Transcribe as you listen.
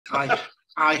I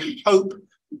hope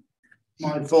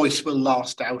my voice will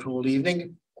last out all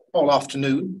evening, all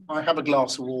afternoon. I have a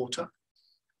glass of water.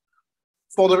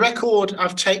 For the record,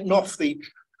 I've taken off the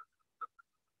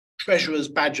Treasurer's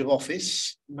badge of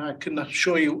office, and I can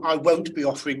assure you I won't be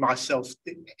offering myself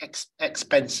the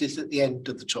expenses at the end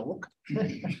of the talk,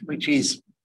 which is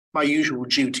my usual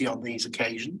duty on these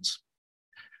occasions.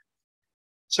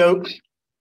 So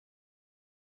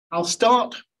I'll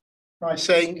start by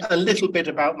saying a little bit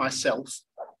about myself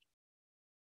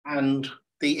and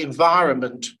the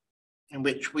environment in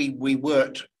which we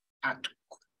worked at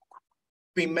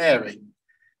Queen Mary.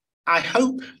 I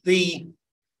hope the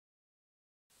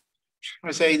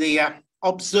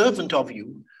observant of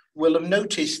you will have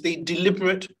noticed the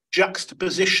deliberate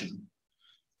juxtaposition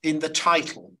in the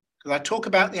title, because I talk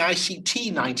about the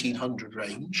ICT 1900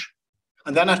 range,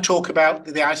 and then I talk about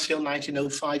the ICL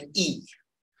 1905E,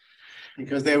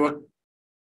 because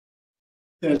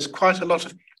there's quite a lot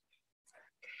of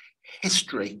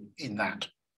history in that,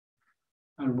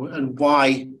 and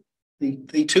why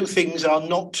the two things are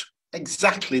not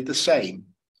exactly the same.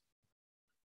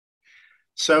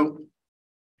 So,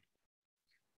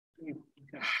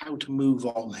 how to move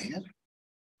on here?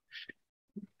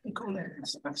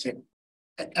 That's it.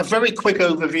 A very quick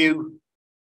overview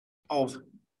of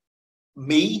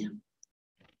me.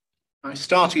 I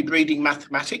started reading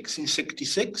mathematics in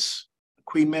 '66 at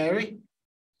Queen Mary,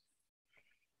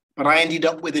 but I ended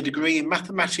up with a degree in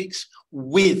mathematics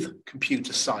with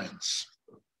computer science.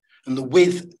 And the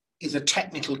with is a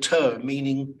technical term,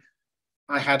 meaning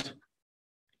I had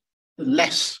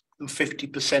less than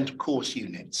 50% of course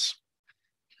units.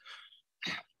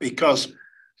 Because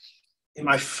in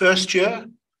my first year,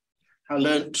 I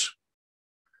learnt to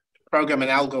program in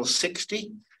Algol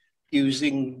 60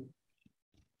 using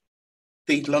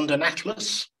the London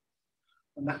Atlas,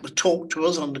 and that was taught to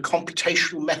us under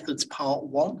Computational Methods Part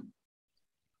 1.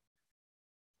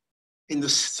 In the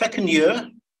second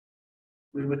year,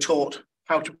 we were taught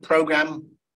how to program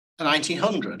a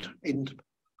 1900 in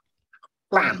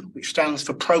PLAN, which stands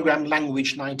for Program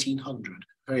Language 1900,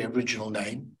 very original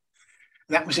name.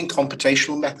 That was in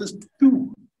Computational Methods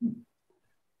 2.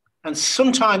 And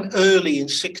sometime early in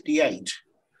 '68,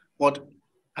 what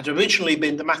had originally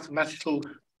been the mathematical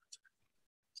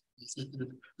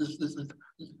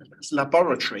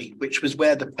laboratory, which was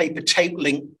where the paper tape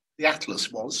link, the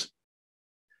Atlas was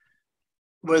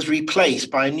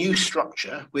replaced by a new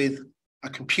structure with a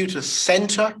computer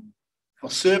center for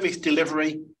service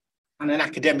delivery and an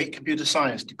academic computer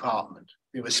science department.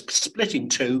 It was split in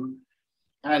two,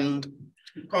 and to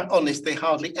be quite honest, they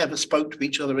hardly ever spoke to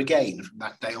each other again from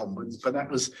that day onwards, but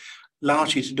that was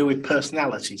largely to do with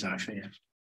personalities, I fear.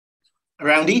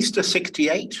 Around Easter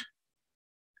 '68,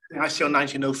 the ICL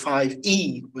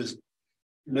 1905E was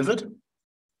delivered,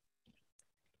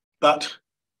 but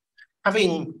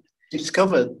having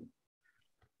discovered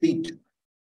the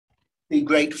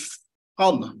great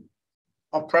fun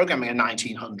of programming a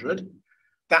 1900,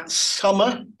 that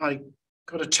summer I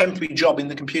got a temporary job in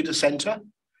the computer center.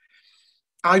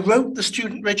 I wrote the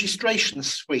student registration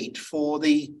suite for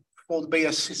the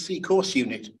BSc course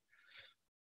unit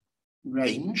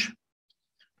range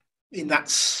in that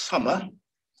summer,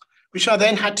 which I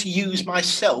then had to use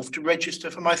myself to register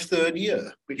for my third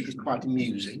year, which was quite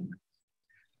amusing.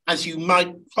 As you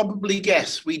might probably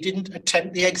guess, we didn't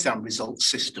attempt the exam results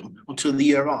system until the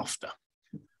year after.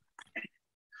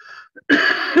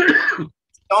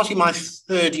 Starting my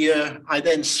third year, I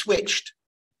then switched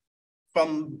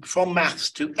from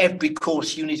maths to every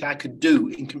course unit I could do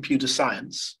in computer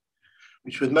science,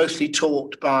 which was mostly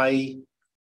taught by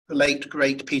the late,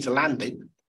 great Peter Landin,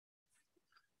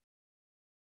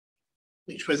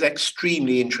 which was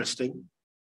extremely interesting.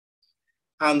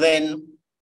 And then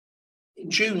in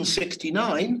June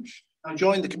 '69, I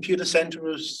joined the computer center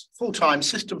as full-time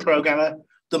system programmer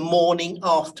the morning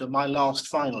after my last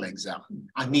final exam.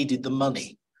 I needed the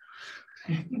money.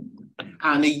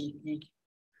 And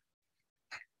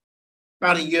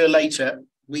about a year later,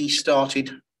 we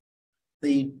started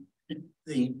the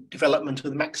development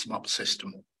of the Maximop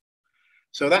system.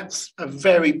 So that's a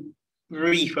very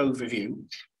brief overview.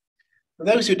 For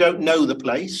those who don't know the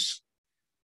place,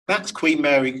 that's Queen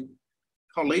Mary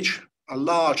College, a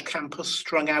large campus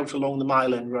strung out along the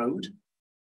Mile End Road.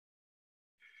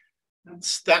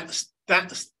 That's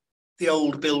the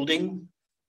old building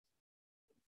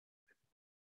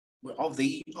of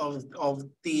the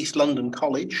East London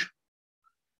College.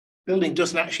 Building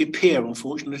doesn't actually appear,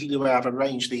 unfortunately, the way I've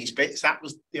arranged these bits. That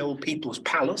was the old People's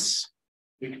Palace,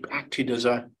 which acted as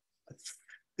a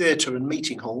theatre and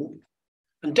meeting hall.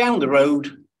 And down the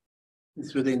road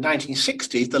this was in the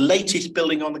 1960s, the latest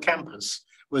building on the campus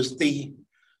was the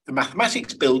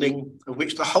mathematics building, of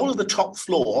which the whole of the top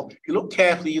floor, if you look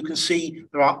carefully, you can see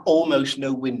there are almost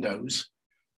no windows.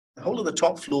 The whole of the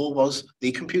top floor was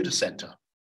the computer center.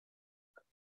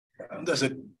 And there's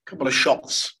a couple of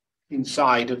shots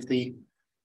inside of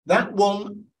that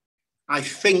one, I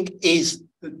think is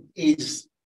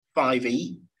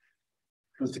 5E,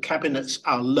 because the cabinets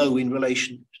are low in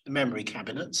relation to the memory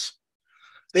cabinets.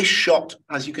 This shot,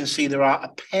 as you can see, there are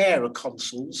a pair of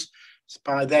consoles.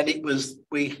 By then it was,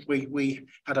 we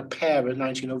had a pair of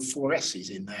 1904Ss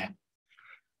in there.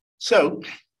 So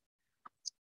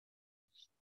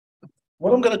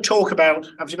what I'm going to talk about,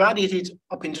 I've divided it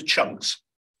up into chunks.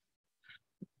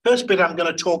 First bit, I'm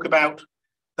going to talk about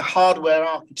the hardware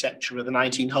architecture of the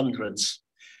 1900s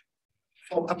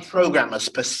from a programmer's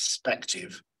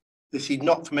perspective. This is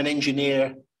not from an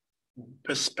engineer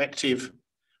perspective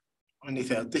or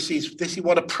anything. This is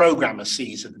what a programmer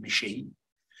sees of the machine.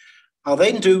 I'll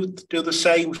then do the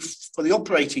same for the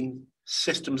operating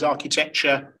systems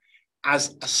architecture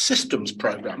as a systems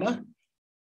programmer.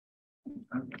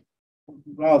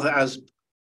 Rather, as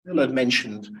Bill had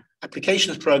mentioned,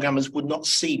 applications programmers would not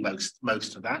see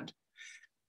most of that.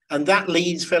 And that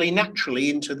leads very naturally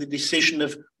into the decision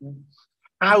of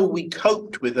how we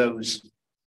coped with those,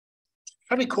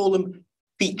 how we call them,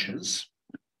 features,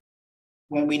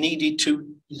 when we needed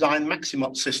to design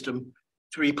Maximop system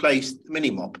to replace the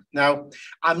Minimop. Now,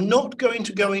 I'm not going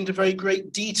to go into very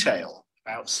great detail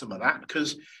about some of that,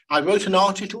 because I wrote an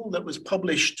article that was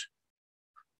published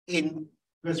in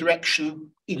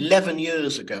Resurrection 11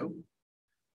 years ago.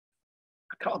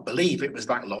 I can't believe it was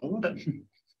that long, but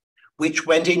which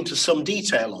went into some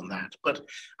detail on that. But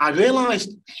I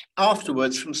realized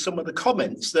afterwards from some of the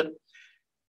comments that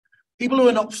people who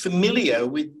are not familiar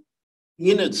with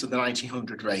the innards of the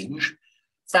 1900 range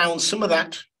found some of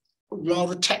that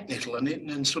rather technical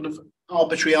and sort of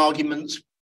arbitrary arguments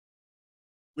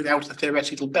without a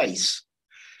theoretical base.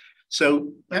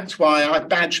 So that's why I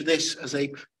badge this as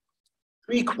a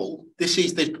prequel. This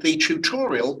is the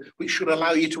tutorial which should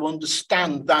allow you to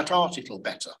understand that article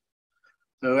better.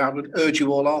 So I would urge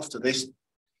you all after this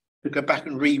to go back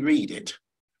and reread it.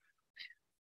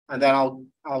 And then I'll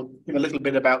give a little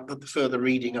bit about the further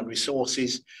reading and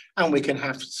resources, and we can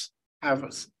have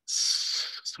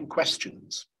some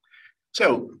questions.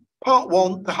 So part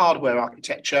one, the hardware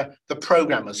architecture, the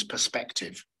programmer's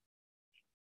perspective.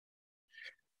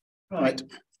 Right,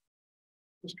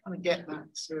 just trying to get that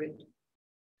so it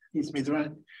gives me the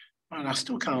right, and I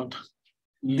still can't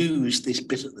lose this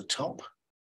bit at the top.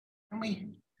 Can we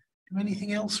do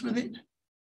anything else with it?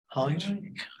 Hide?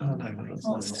 Oh, no, that's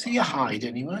can't see a hide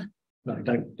anywhere. No,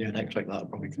 don't click that,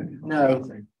 probably. No,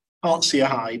 can't see a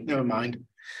hide, never mind.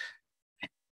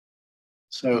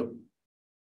 So,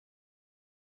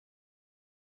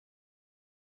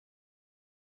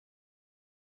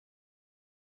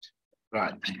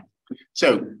 right.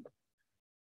 So,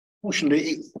 fortunately,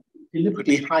 it's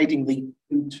deliberately hiding the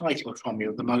title from you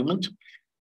at the moment.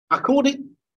 I called it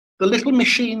The Little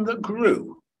Machine That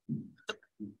Grew.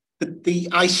 The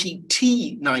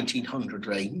ICT 1900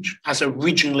 range, as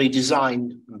originally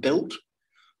designed and built,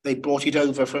 they brought it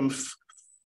over from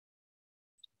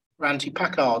Ranty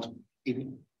Packard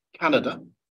in Canada.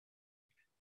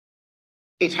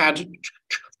 It had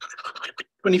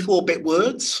 24-bit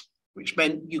words, which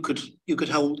meant you could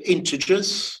hold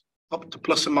integers up to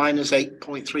plus or minus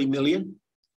 8.3 million.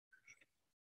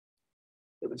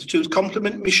 It was a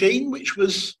two-complement machine, which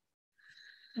was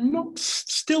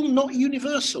still not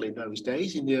universal in those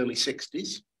days, in the early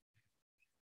 60s.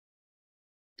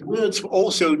 The words were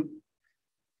also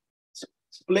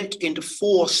split into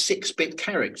 4 6-bit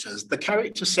characters. The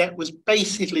character set was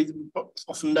basically what's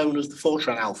often known as the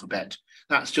Fortran alphabet.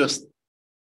 That's just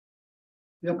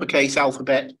the uppercase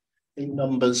alphabet in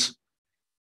numbers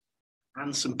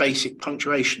and some basic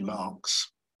punctuation marks.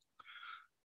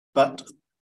 But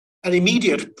an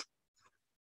immediate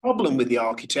problem with the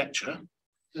architecture,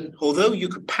 although you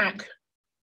could pack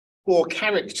 4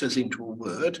 characters into a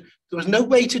word, there was no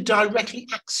way to directly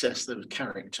access those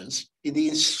characters in the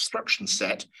instruction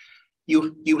set.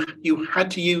 You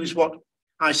had to use what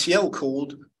ICL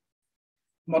called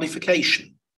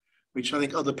modification, which I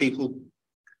think other people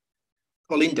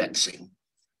call indexing,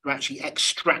 to actually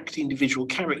extract individual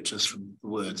characters from the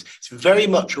words. It's very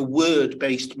much a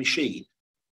word-based machine.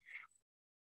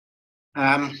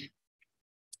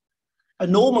 A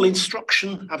normal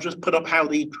instruction, I've just put up how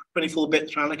the 24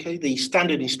 bits are allocated, the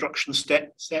standard instruction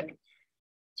set,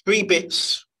 3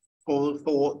 bits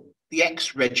for the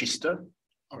X register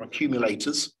or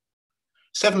accumulators,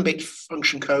 7-bit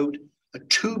function code, a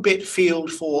 2-bit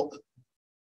field for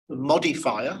the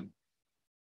modifier,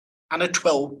 and a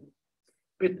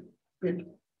 12-bit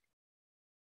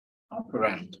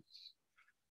operand.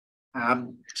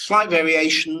 Slight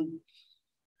variation.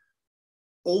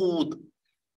 All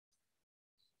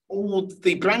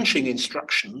the branching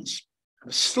instructions have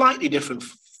a slightly different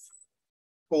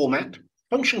format.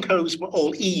 Function codes were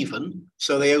all even,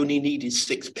 so they only needed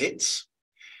 6 bits.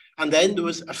 And then there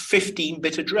was a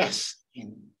 15-bit address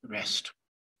in the rest.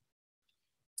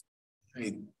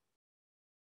 There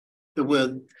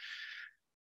were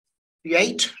the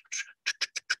 8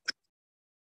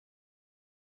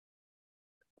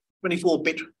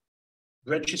 24-bit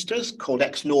registers called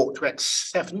X0 to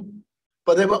X7,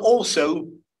 but there were also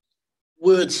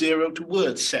word 0 to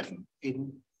word 7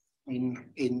 in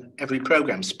every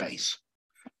program space.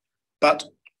 But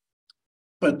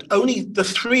only the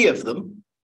 3 of them,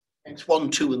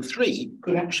 X1, 2, and 3,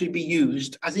 could actually be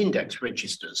used as index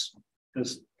registers,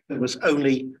 because there was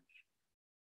only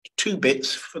 2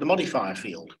 bits for the modifier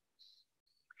field,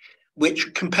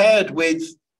 which compared with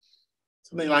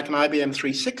something like an IBM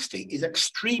 360 is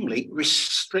extremely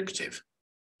restrictive,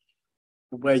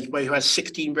 where you had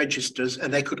 16 registers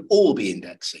and they could all be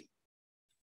indexing.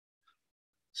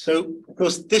 So, of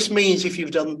course, this means if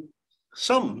you've done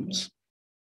sums,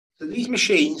 that these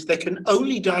machines, they can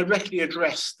only directly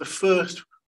address the first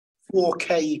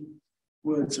 4K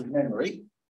words of memory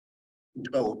in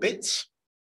 12 bits.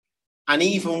 And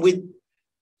even with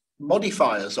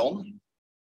modifiers on,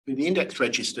 with the index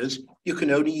registers, you can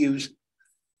only use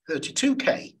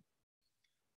 32K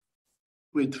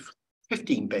with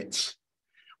 15 bits,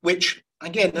 which,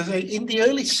 again, in the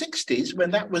early 60s,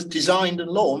 when that was designed and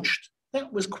launched,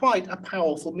 that was quite a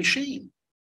powerful machine.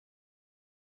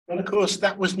 And of course,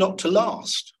 that was not to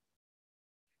last.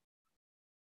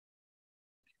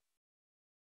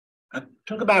 I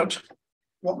talk about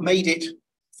what made it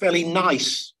fairly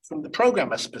nice from the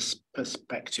programmer's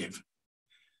perspective.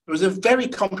 There was a very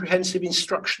comprehensive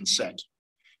instruction set.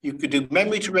 You could do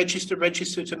memory to register,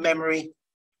 register to memory.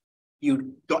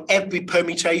 You got every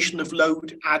permutation of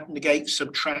load, add, negate,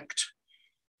 subtract.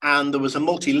 And there was a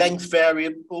multi-length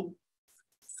variant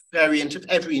of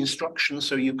every instruction,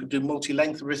 so you could do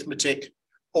multi-length arithmetic,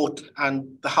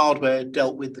 and the hardware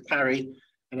dealt with the carry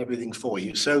and everything for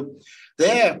you. So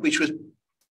there, which was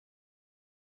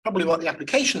probably what the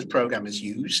applications programmers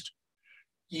used,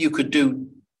 you could do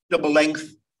double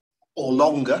length or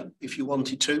longer if you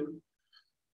wanted to.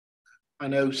 I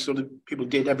know sort of people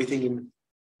did everything in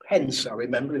pence, I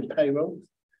remember, in payroll.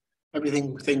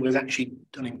 Everything was actually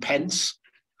done in pence.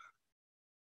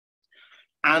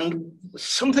 And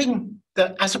something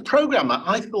that, as a programmer,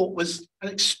 I thought was an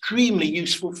extremely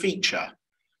useful feature.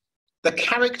 The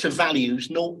character values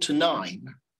 0 to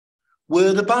 9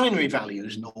 were the binary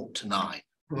values 0 to 9.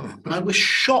 And I was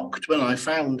shocked when I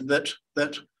found that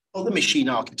other machine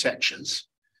architectures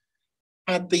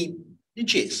had the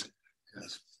digits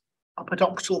up at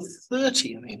octal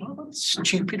 30. I mean, what a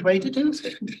stupid way to do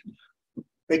things.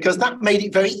 Because that made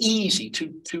it very easy to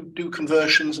do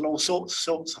conversions and all sorts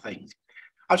of things.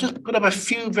 I've just put up a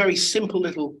few very simple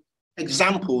little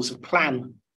examples of the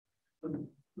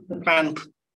plan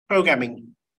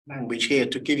programming language here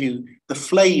to give you the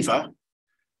flavor.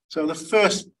 So the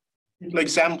first little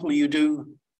example, you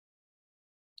do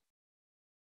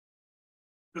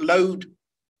load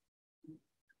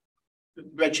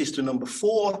register number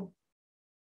 4,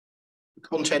 the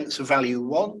contents of value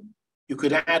 1. You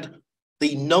could add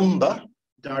the number,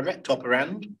 direct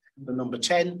operand, the number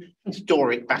 10, and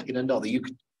store it back in another.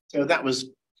 So that was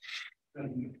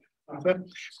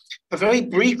a very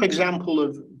brief example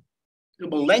of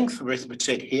double length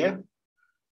arithmetic here.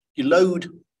 You load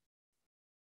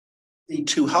the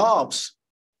 2 halves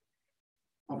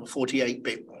of a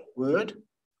 48-bit word,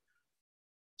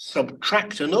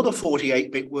 subtract another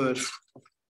 48-bit word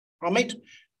from it.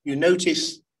 You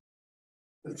notice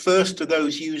the first of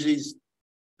those uses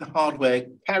the hardware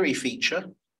carry feature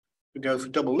to go for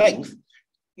double length.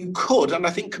 You could, and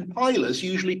I think compilers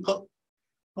usually put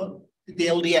the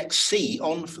LDXC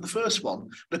on for the first one.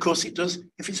 But of course it does,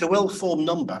 if it's a well-formed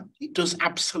number, it does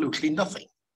absolutely nothing.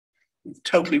 It's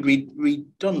totally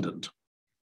redundant.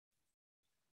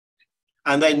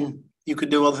 And then you could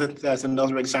do there's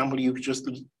another example, you could just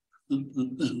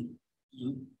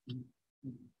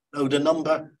load a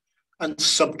number and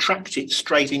subtract it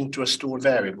straight into a stored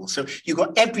variable. So you've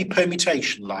got every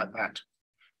permutation like that.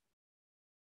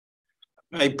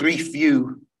 A brief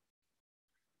view,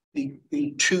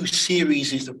 the 2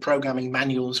 series of programming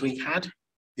manuals we had,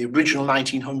 the original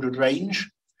 1900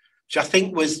 range, which I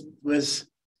think was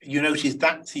you notice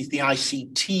that is the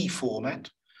ICT format,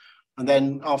 And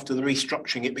then after the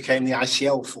restructuring, it became the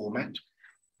ICL format.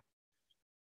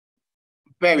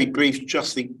 Very brief,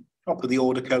 just the top of the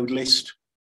order code list,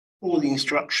 all the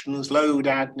instructions, load,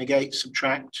 add, negate,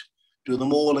 subtract, do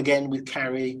them all again with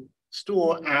carry,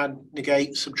 store, add,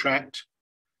 negate, subtract,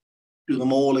 do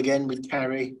them all again with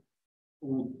carry,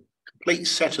 complete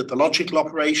set of the logical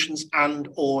operations and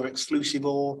or exclusive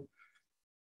or,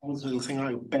 one little thing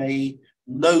I obey,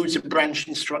 loads of branch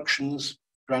instructions,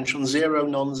 branch on zero,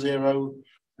 non-zero,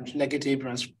 branch negative,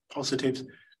 branch positive.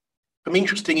 Some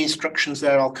interesting instructions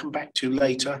there I'll come back to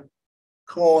later.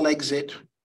 Call, exit,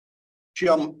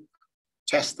 jump,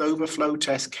 test, overflow,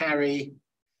 test, carry,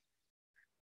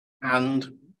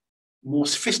 and more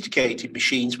sophisticated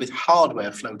machines with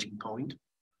hardware floating point.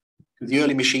 The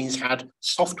early machines had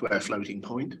software floating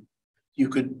point. You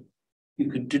could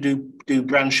do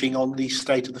branching on the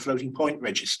state of the floating point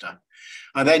register.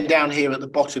 And then down here at the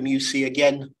bottom, you see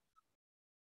again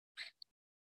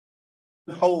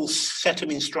the whole set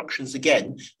of instructions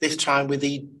again, this time with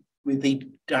the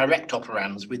direct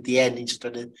operands, with the N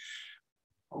instead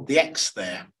of the X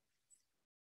there.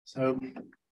 So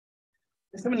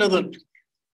let's have another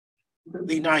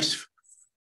really nice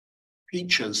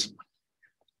features.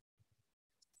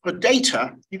 For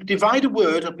data, you can divide a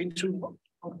word up into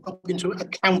a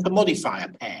counter modifier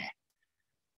pair.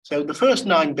 So the first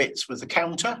 9 bits was the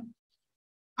counter,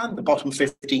 and the bottom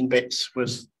 15 bits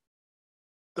was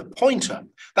the pointer.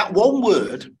 That one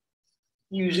word,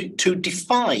 use it to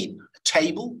define a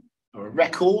table or a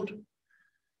record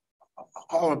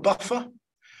or a buffer.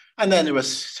 And then there are a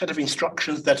set of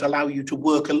instructions that allow you to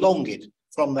work along it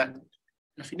from that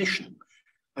definition.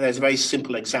 And there's a very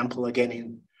simple example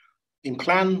again in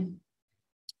plan.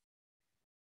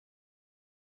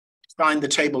 Find the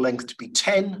table length to be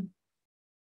 10.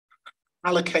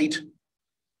 Allocate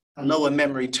a lower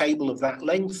memory table of that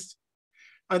length.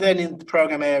 And then in the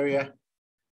program area,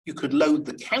 you could load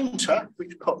the counter,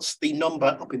 which puts the number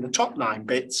up in the top 9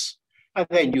 bits. And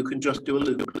then you can just do a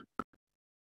loop.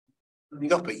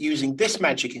 Looping up it using this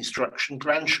magic instruction,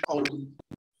 branch on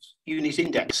unit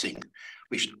indexing,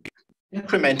 which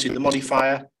incremented the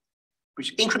modifier,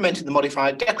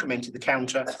 decremented the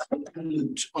counter, and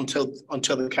looped until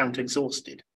the count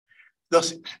exhausted.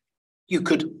 Thus, you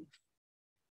could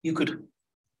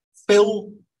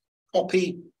fill,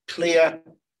 copy, clear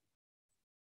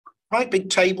quite big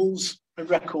tables and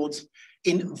records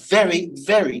in very,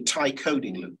 very tight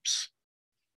coding loops,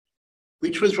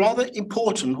 which was rather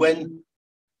important when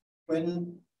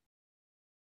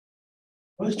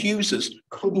most users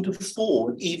couldn't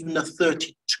afford even a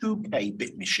 32K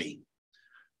bit machine.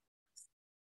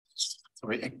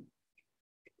 Sorry, a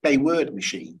K word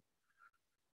machine.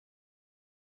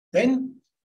 Then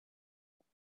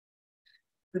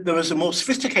there was a more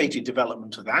sophisticated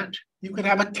development of that. You could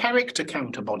have a character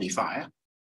counter modifier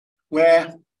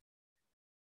where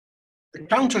the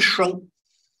counter shrunk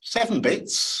 7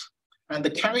 bits and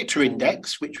the character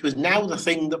index, which was now the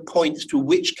thing that points to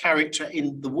which character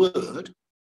in the word,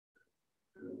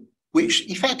 which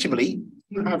effectively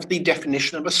you have the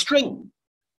definition of a string.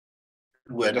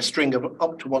 Word, a string of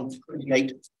up to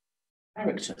 128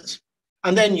 characters.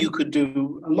 And then you could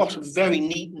do a lot of very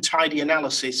neat and tidy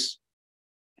analysis.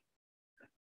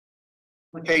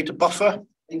 Okay, to buffer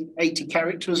 80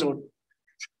 characters or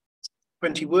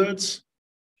 20 words,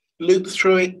 loop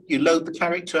through it, you load the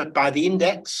character by the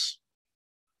index,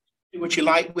 do what you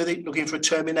like with it, looking for a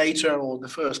terminator or the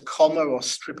first comma or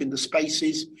stripping the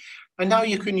spaces. And now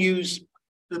you can use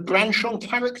the branch on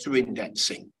character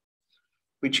indexing,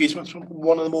 which is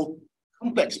one of the more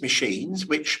complex machines,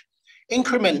 which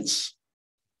increments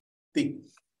the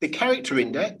character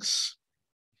index.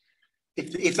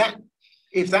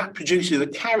 If that produces a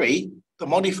carry, the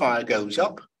modifier goes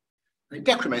up, it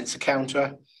decrements the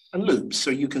counter and loops.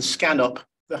 So you can scan up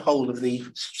the whole of the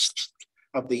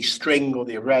string or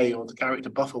the array or the character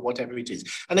buffer, whatever it is.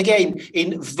 And again,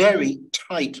 in very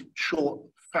tight, short,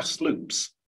 fast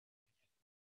loops.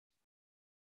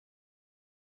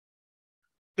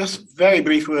 Just very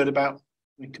brief word about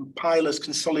the compilers,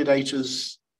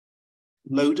 consolidators,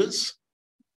 loaders.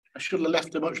 I should have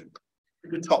left a much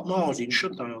bigger top margin,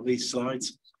 shouldn't I, on these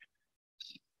slides?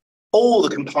 All the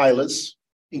compilers,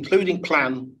 including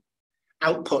plan,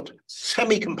 output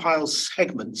semi-compiled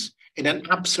segments in an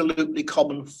absolutely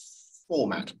common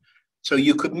format. So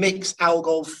you could mix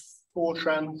Algol,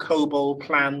 Fortran, COBOL,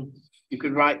 plan. You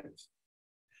could write.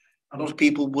 A lot of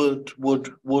people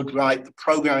would write the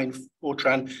program in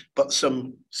Fortran, but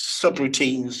some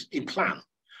subroutines in plan.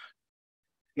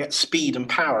 Get speed and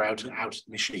power out of the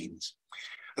machines.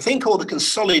 A thing called the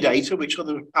consolidator, which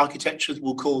other architectures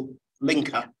will call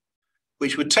linker,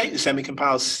 which would take the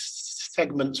semi-compiled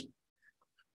segments,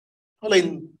 pull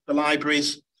in the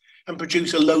libraries, and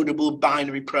produce a loadable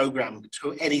binary program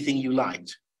to anything you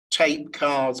liked: tape,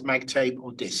 cards, mag tape,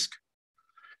 or disk.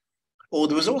 Or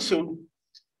there was also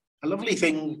a lovely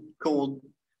thing called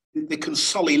the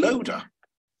console loader,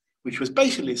 which was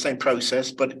basically the same process,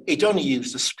 but it only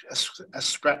used a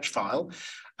scratch file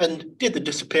and did the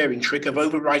disappearing trick of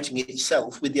overwriting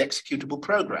itself with the executable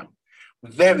program.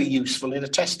 Very useful in a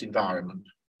test environment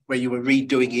where you were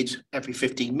redoing it every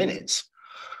 15 minutes.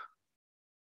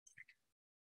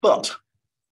 But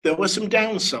there were some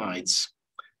downsides.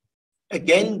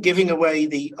 Again, giving away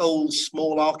the old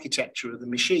small architecture of the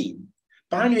machine.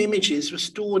 Binary images were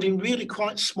stored in really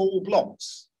quite small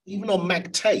blocks. Even on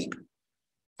mag tape,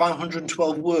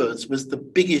 512 words was the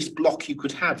biggest block you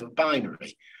could have of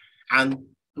binary. And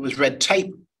there was red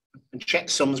tape and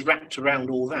checksums wrapped around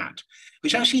all that,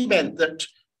 which actually meant that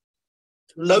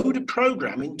to load a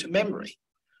program into memory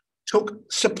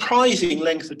took surprising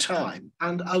length of time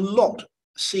and a lot of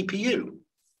CPU.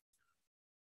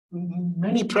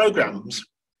 Many programs,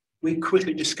 we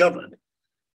quickly discovered,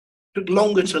 took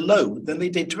longer to load than they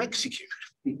did to execute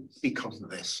because of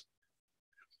this.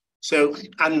 So,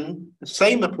 and the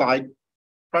same applied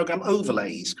program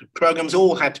overlays. Programs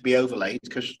all had to be overlaid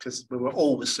because we were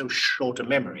always so short of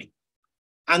memory.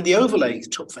 And the overlays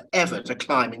took forever to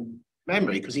climb in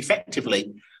memory because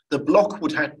effectively the block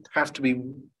would have to be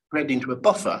read into a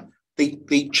buffer, the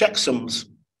checksums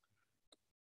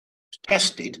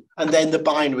tested, and then the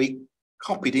binary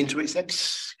copied into its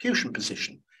execution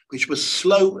position, which was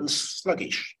slow and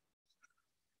sluggish.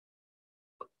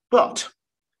 But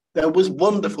there was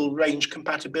wonderful range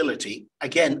compatibility,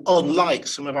 again, unlike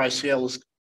some of ICL's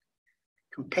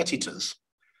competitors.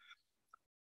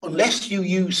 Unless you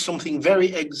use something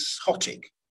very exotic,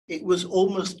 it was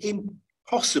almost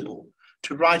impossible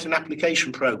to write an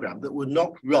application program that would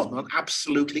not run on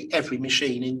absolutely every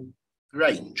machine in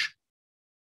range.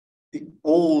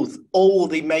 All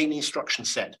the main instruction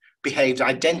set behaved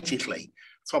identically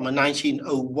from a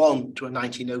 1901 to a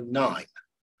 1909,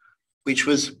 which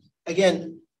was,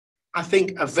 again, I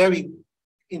think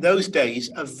in those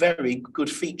days, a very good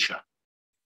feature.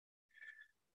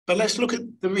 But let's look at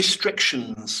the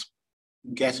restrictions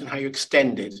you get and how you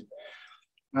extend it.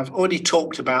 I've already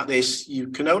talked about this. You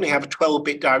can only have a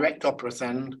 12-bit direct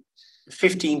operathand, a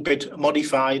 15-bit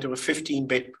modified, or a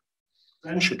 15-bit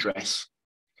branch address.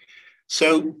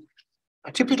 So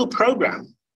a typical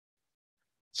program,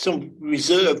 some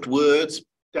reserved words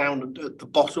down at the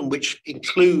bottom, which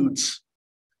includes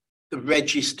the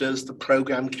registers, the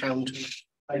program counters,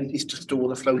 places to store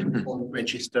the floating point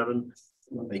register and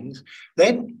things.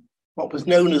 Then what was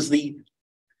known as the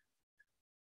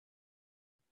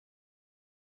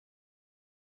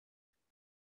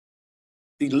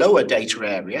lower data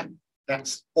area,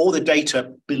 that's all the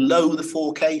data below the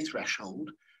 4K threshold,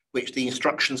 which the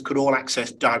instructions could all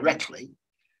access directly.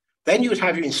 Then you would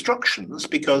have your instructions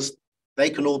because they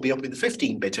can all be up in the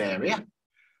 15-bit area.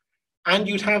 And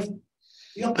you'd have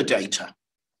the upper data,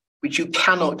 which you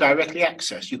cannot directly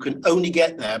access. You can only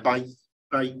get there by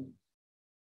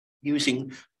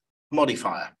using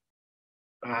modifier,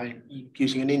 by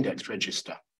using an index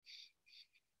register.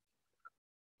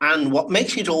 And what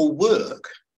makes it all work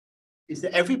is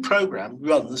that every program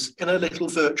runs in a little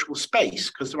virtual space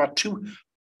because there are two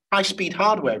high-speed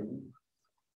hardware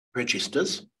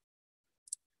registers.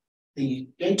 The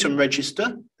datum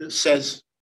register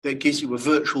that gives you a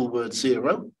virtual word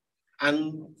 0,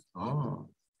 and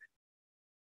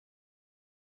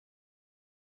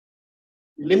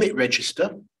limit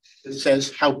register that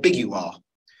says how big you are.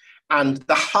 And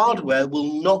the hardware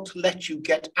will not let you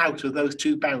get out of those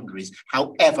two boundaries,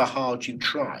 however hard you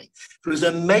try. It was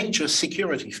a major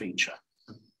security feature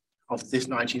of this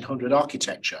 1900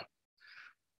 architecture.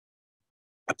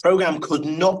 A program could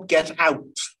not get out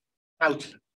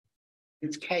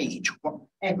its cage,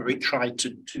 whatever it tried to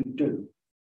do.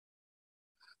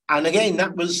 And again,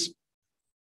 that was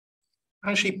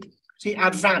actually pretty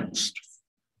advanced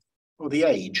for the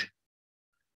age.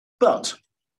 But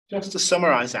just to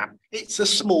summarize that, it's a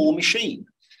small machine.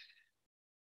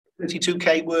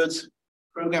 32K words,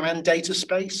 program and data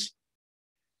space.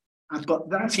 But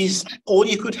that is all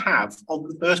you could have on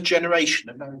the first generation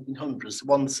of 1900s, the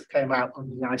ones that came out on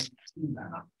the ICT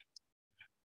banner.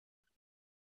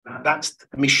 That's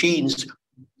the machines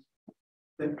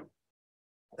that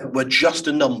were just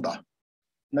a number,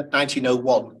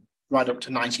 1901 right up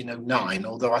to 1909,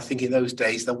 although I think in those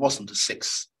days there wasn't a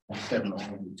 6, 7 or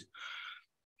 8.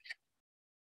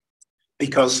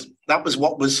 Because that was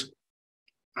what was,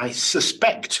 I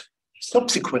suspect,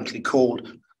 subsequently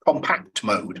called compact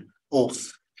mode, or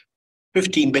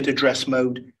 15-bit address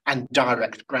mode and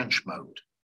direct branch mode.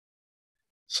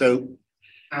 So,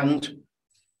 and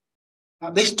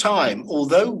at this time,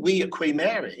 although we at Queen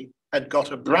Mary had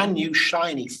got a brand new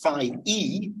shiny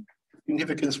 5E,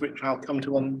 significance which I'll come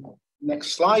to on the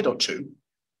next slide or two,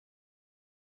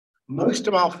 most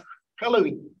of our fellow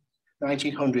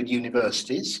 1900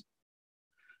 universities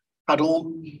had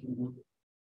all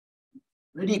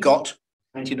really got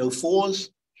 1904s,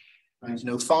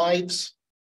 1905s,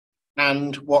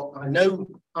 and what I know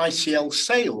ICL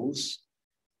sales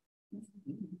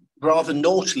rather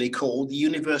naughtily called the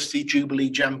University Jubilee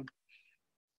Jamboree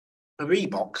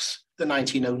box, the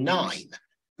 1909,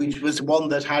 which was one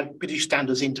that had British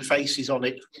Standards interfaces on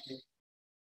it,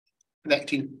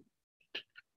 connecting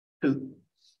to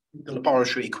the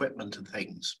laboratory equipment and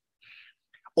things.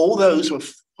 All those were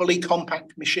fully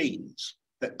compact machines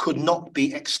that could not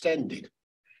be extended.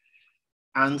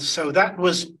 And so that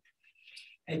was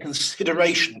a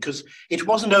consideration, because it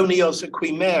wasn't only us at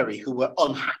Queen Mary who were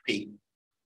unhappy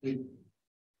with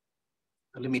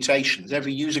the limitations.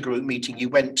 Every user group meeting you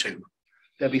went to,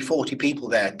 there'd be 40 people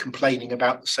there complaining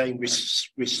about the same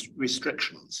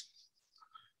restrictions.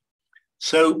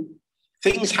 So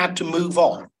things had to move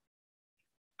on.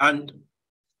 And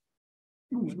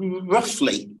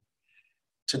roughly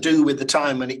to do with the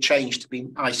time when it changed to be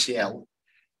ICL,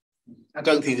 I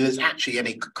don't think there's actually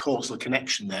any causal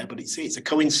connection there, but it's a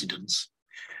coincidence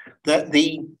that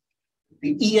the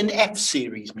E and F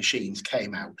series machines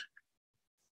came out.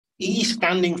 E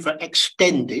standing for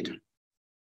extended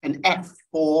and F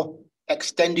for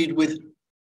extended with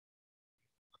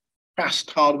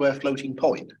fast hardware floating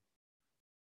point.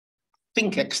 I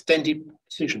think extended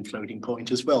precision floating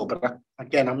point as well, but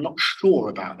again, I'm not sure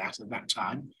about that at that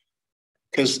time,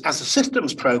 because as a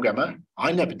systems programmer,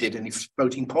 I never did any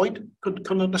floating point, couldn't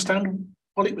understand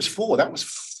what it was for. That was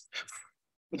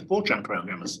for the Fortran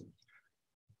programmers.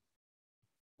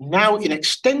 Now in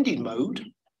extended mode,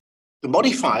 the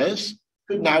modifiers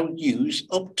could now use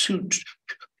up to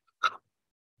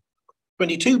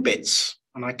 22 bits,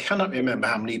 and I cannot remember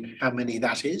how many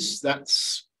that is.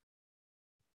 That's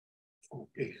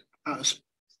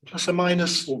plus or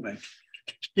minus 4 meg.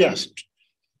 Yes,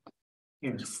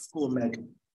 4 meg.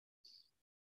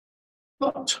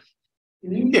 But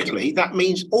immediately that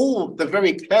means all the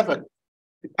very clever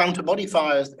counter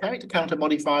modifiers, the character counter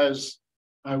modifiers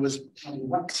I was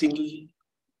waxing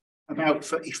about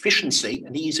for efficiency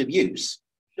and ease of use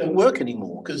don't work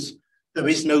anymore, because there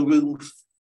is no room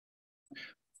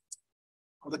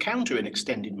for the counter in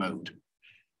extended mode.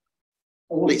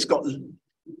 All it's got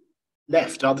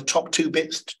left are the top 2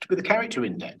 bits to be the character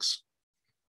index.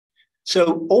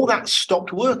 So all that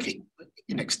stopped working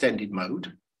in extended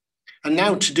mode. And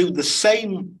now to do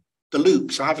the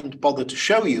loops, I haven't bothered to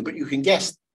show you, but you can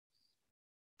guess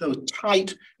those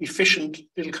tight, efficient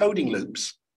little coding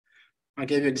loops I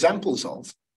gave you examples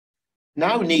of,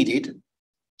 now needed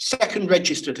second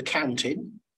register to count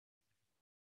in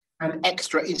and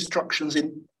extra instructions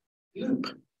in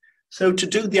loop. So to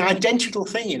do the identical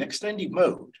thing in extended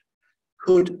mode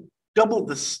could double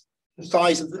the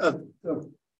size of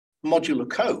modular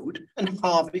code and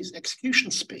halve its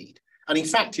execution speed. And in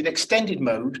fact, in extended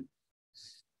mode,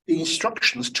 the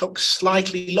instructions took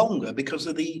slightly longer because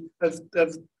of the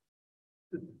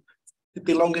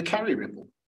longer carry ripple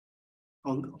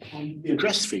on the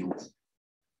address field.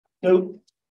 So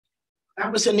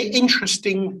that was an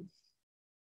interesting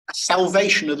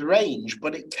salvation of the range,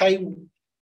 but it came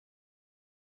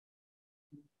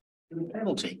with a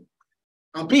penalty.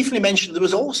 I'll briefly mention there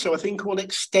was also a thing called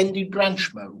extended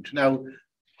branch mode. Now,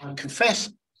 I confess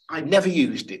I'd never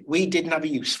used it. We didn't have a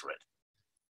use for it.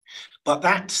 But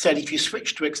that said, if you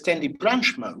switch to extended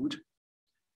branch mode,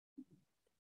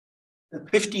 the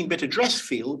 15-bit address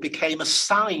field became a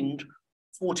signed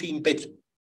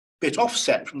 14-bit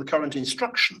offset from the current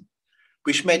instruction,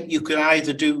 which meant you could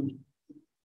either do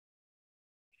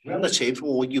relative,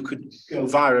 or you could go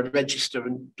via a register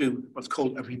and do what's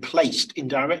called a replaced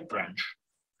indirect branch,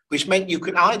 which meant you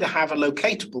could either have a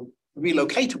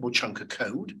relocatable chunk of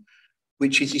code,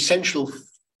 which is essential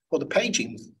for the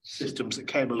paging systems that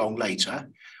came along later,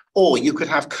 or you could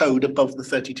have code above the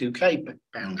 32K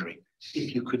boundary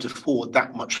if you could afford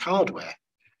that much hardware.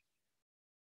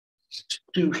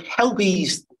 To help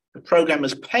ease the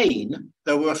programmer's pain,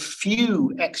 there were a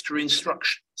few extra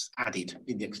instructions added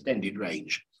in the extended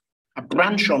range. A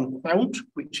branch on count,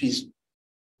 which is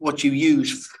what you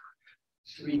use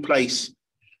to replace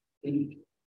the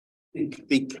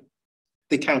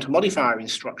counter modifier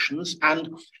instructions, and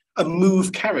a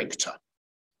move character.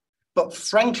 But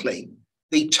frankly,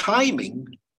 the timing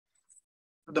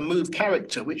the move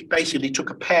character, which basically took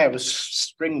a pair of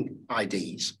string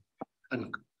IDs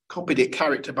and copied it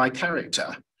character by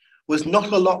character, was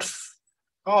not a lot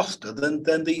faster than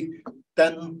the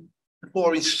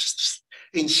four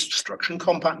instruction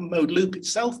compact mode loop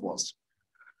itself was.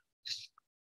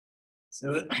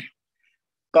 So,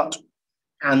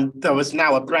 and there was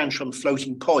now a branch on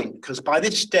floating point, because by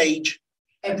this stage,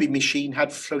 every machine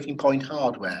had floating point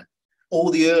hardware. All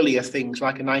the earlier things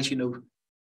like a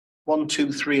 1901,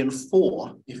 2, 3, and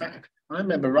 4. In fact, I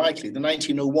remember rightly, the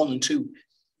 1901 and 2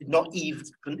 did not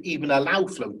even allow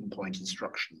floating point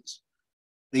instructions.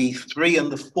 The 3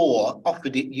 and the 4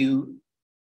 offered it you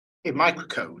in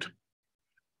microcode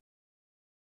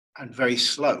and very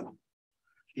slow.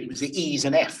 It was the E's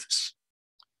and F's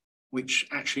which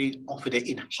actually offered it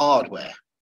in hardware.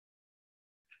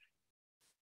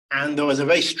 And there was a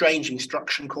very strange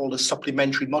instruction called a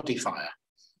supplementary modifier.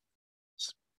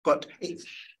 But it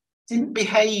didn't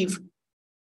behave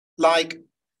like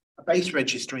a base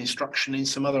register instruction in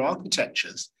some other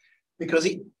architectures, because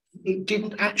it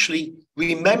didn't actually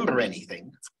remember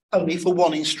anything, only for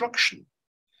one instruction.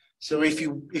 So if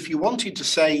you wanted to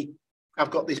say,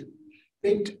 I've got this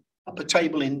big upper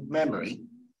table in memory,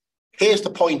 here's the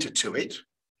pointer to it,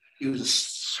 use a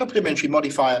supplementary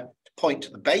modifier to point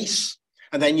to the base,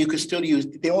 and then you could still use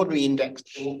the ordinary index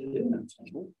within that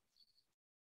table.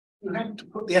 You had to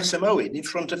put the SMO in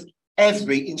front of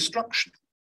every instruction,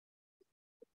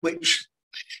 which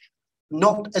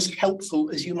not as helpful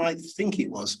as you might think it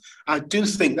was. I do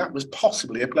think that was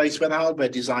possibly a place where the hardware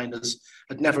designers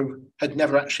had never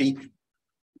actually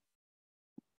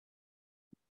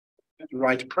had to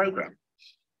write a program.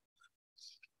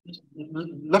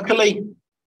 Luckily,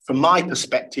 from my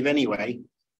perspective anyway,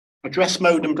 address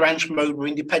mode and branch mode were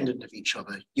independent of each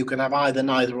other. You can have either,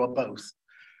 neither, or both,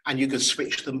 and you could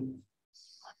switch them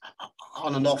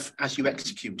on and off as you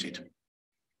executed,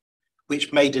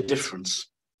 which made a difference.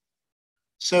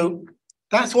 So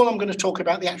that's all I'm going to talk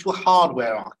about, the actual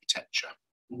hardware architecture.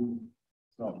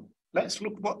 So let's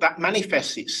look at what that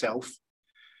manifests itself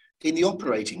in the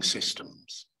operating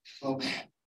systems. Well,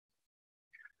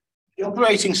 the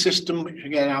operating system, which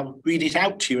again, I'll read it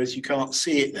out to you as you can't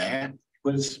see it there,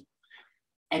 was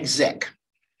exec,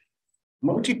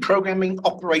 multi-programming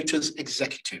operators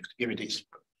executive, to give it its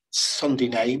Sunday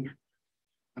name.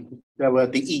 And there were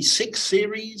the E6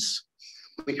 series,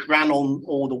 which ran on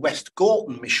all the West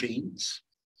Gorton machines,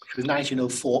 which was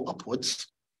 1904 upwards,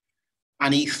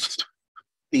 and the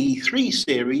E3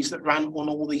 series that ran on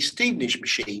all the Stevenage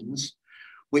machines,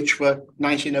 which were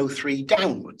 1903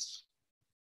 downwards.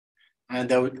 And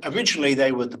originally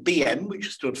they were the BM,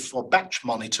 which stood for batch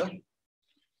monitor,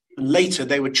 and later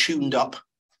they were tuned up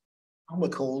and were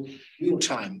called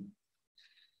real-time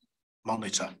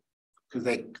monitor, because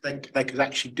they could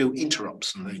actually do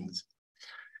interrupts and things.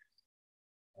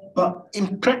 But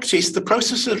in practice, the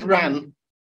processors ran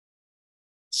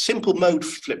simple mode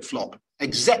flip-flop,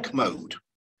 exec mode,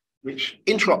 which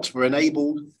interrupts were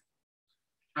enabled,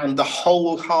 and the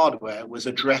whole hardware was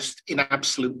addressed in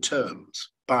absolute terms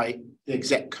by the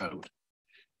exec code.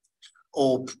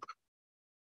 Or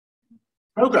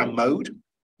program mode,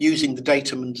 using the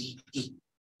datum and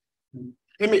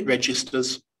limit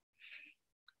registers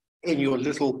in your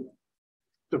the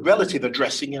relative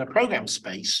addressing in a program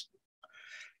space.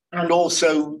 And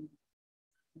also,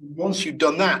 once you've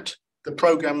done that, the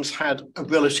programs had a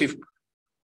relative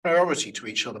priority to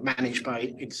each other, managed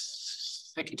by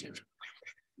executive.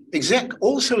 Exec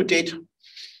also did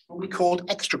what we called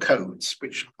extra codes,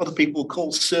 which other people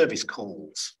call service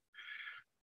calls.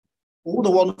 All the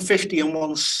 150 and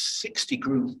 160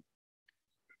 group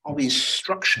of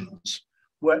instructions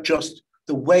were just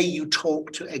the way you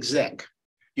talk to exec.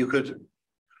 You could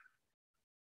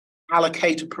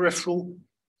allocate a peripheral,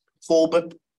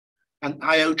 forward, an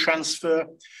IO transfer.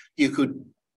 You could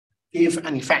give,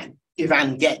 and in fact, give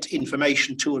and get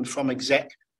information to and from exec.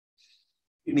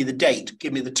 Give me the date,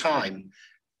 give me the time,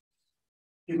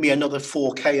 give me another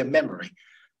 4K of memory,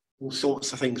 all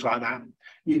sorts of things like that.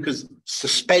 You could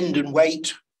suspend and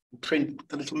wait, print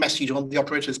the little message on the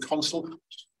operator's console,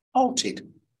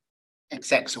 halted,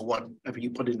 XX or whatever you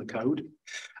put in the code.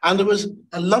 And there was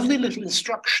a lovely little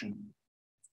instruction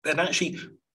that actually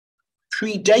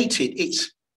predated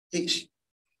its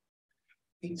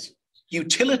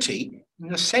utility,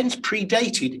 in a sense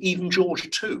predated even George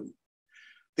II.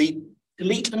 The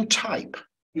delete and type.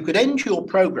 You could end your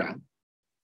program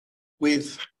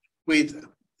with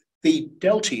the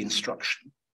delta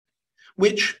instruction,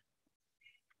 which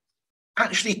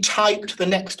actually typed the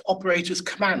next operator's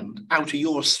command out of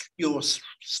your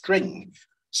string.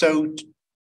 So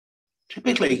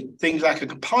typically things like a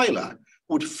compiler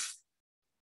would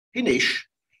finish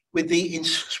with the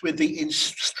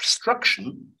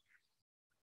instruction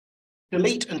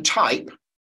delete and type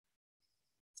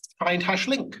find hash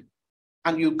link,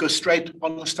 and you go straight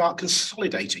on and start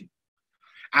consolidating,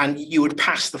 and you would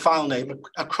pass the file name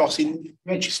across in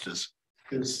registers,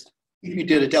 because if you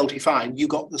did a delta find, you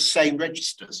got the same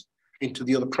registers into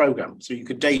the other program, so you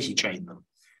could daisy chain them.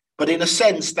 But in a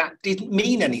sense, that didn't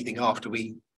mean anything after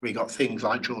we got things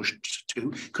like George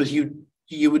 2, because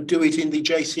you would do it in the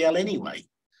JCL anyway.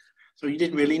 So you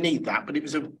didn't really need that, but it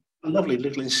was a lovely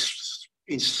little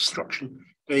instruction,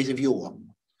 days of yore.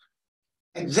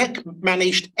 Exec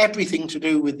managed everything to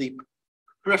do with the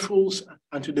peripherals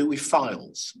and to do with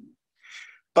files.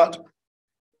 But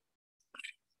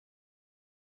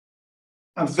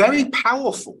a very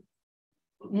powerful,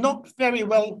 not very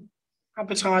well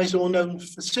advertised or known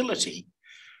facility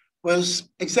was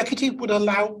Executive would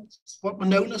allow what were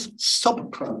known as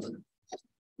subprograms,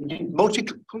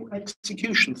 multiple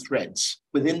execution threads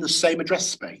within the same address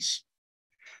space.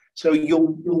 So your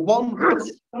one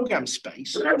program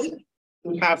space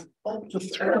would have up to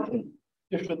 3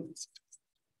 different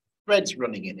threads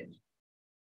running in it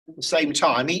at the same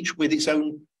time, each with its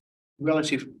own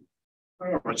relative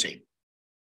priority.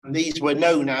 And these were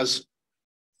known as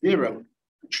zero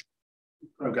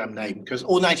program name, because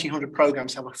all 1900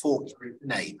 programs have a forked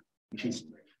name, which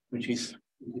is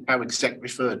how exec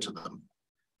referred to them.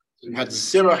 So we had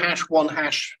 0 hash, 1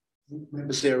 hash,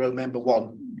 member 0, member 1,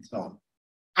 and so on.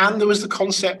 And there was the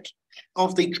concept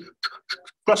of the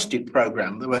trusted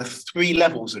program. There were 3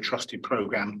 levels of trusted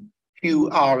program, Q,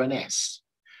 R, and S,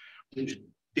 which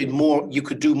did more. You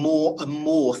could do more and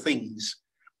more things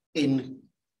in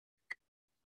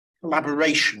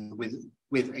collaboration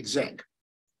with exec.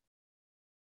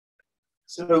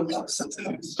 So to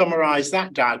summarize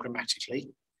that diagrammatically,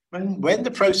 when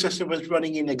the processor was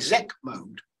running in exec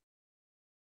mode,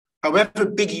 however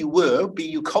big you were, be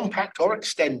you compact or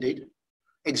extended,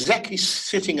 exec is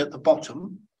sitting at the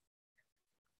bottom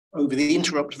over the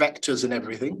interrupt vectors and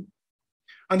everything.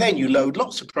 And then you load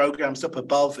lots of programs up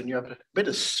above and you have a bit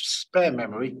of spare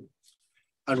memory.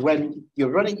 And when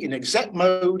you're running in exec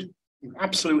mode, you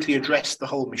absolutely address the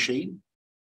whole machine.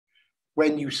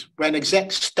 When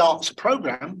exec starts a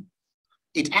program,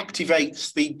 it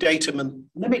activates the datum and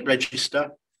limit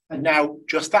register, and now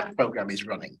just that program is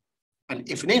running. And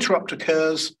if an interrupt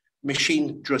occurs,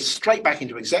 machine goes straight back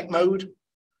into exec mode.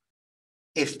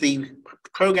 If the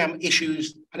program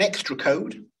issues an extra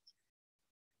code,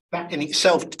 that in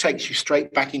itself takes you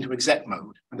straight back into exec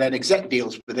mode, and then exec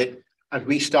deals with it and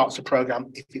restarts the program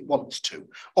if it wants to,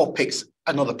 or picks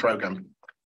another program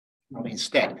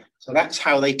instead. So that's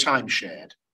how they time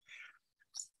shared.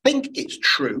 I think it's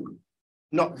true,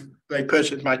 not very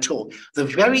pertinent to my talk. The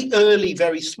very early,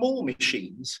 very small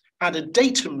machines had a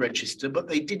datum register, but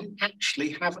they didn't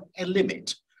actually have a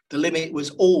limit. The limit was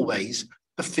always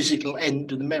the physical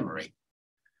end of the memory,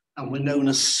 and were known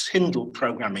as spindle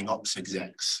programming ops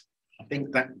execs. I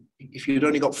think that if you'd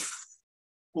only got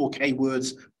 4K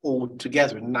words all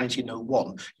together in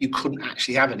 1901, you couldn't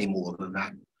actually have any more than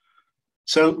that.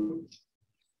 So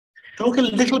talk a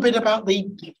little bit about the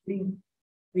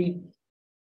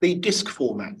disk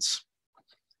formats.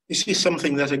 This is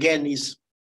something that, again, is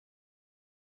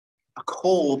a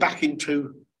call back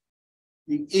into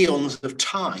the eons of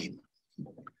time.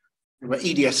 There were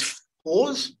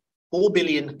EDS4s, 4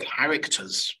 billion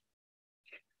characters,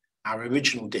 our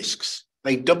original disks.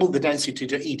 They doubled the density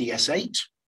to EDS8,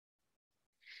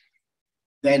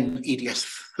 then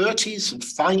EDS30s, and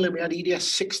finally we had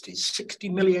EDS60s, 60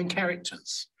 million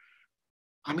characters.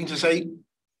 I mean, to say,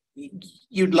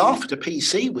 you'd laugh at a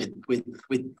PC with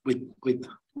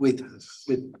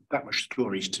that much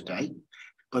storage today,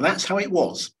 but that's how it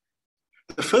was.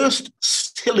 The first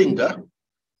cylinder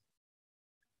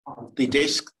of the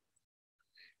disk,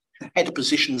 head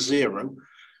position 0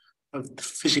 of the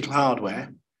physical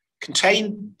hardware,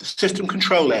 contained the system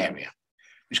control area,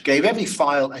 which gave every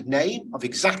file a name of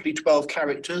exactly 12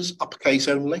 characters, uppercase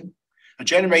only, a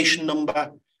generation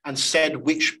number, and said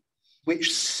which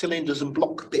cylinders and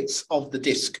block bits of the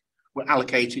disk were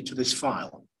allocated to this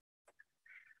file.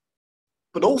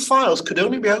 But all files could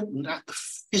only be opened at the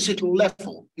physical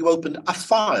level. You opened a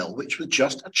file, which was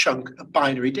just a chunk of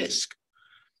binary disk,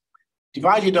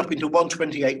 divided up into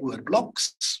 128 word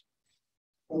blocks,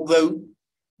 although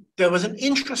there was an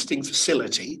interesting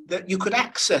facility that you could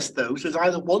access those as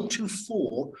either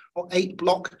 124 or 8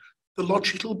 block the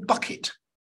logical bucket.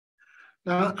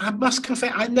 Now, I must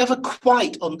confess, I never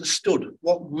quite understood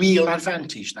what real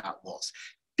advantage that was.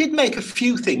 It did make a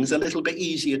few things a little bit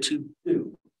easier to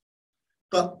do.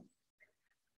 But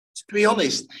to be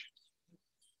honest,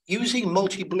 using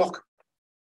multi-block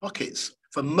buckets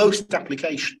for most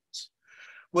applications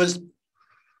was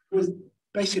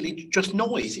basically just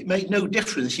noise. It made no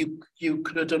difference. You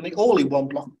could have done it all in one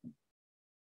block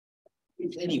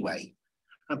anyway,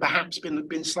 and perhaps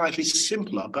been slightly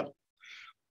simpler, but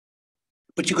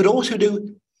you could also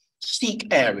do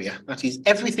seek area. That is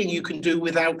everything you can do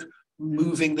without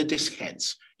moving the disk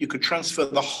heads. You could transfer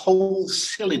the whole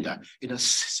cylinder in a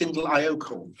single I/O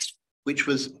call, which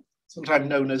was sometimes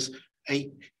known as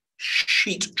a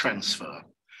sheet transfer.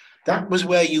 That was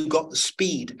where you got the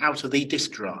speed out of the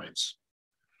disk drives,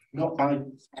 not by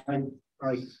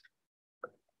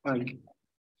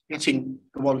getting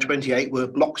the 128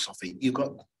 word blocks off it. You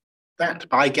got that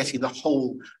by getting the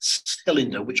whole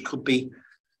cylinder, which could be,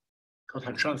 God,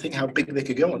 I'm trying to think how big they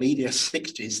could go on EDS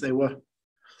 60s. They were,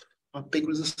 how big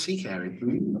was the seek area?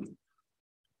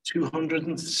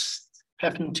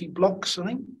 270 blocks, I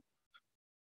think.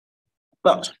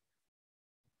 But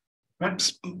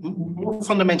perhaps more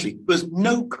fundamentally, there's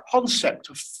no concept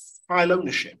of file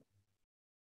ownership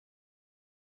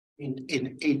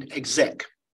in exec,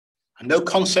 and no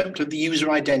concept of the user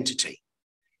identity.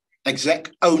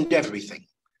 Exec owned everything.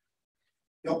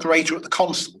 The operator at the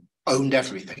console owned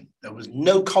everything. There was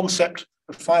no concept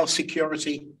of file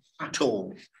security at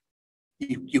all.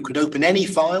 You could open any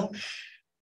file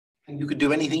and you could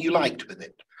do anything you liked with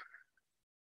it.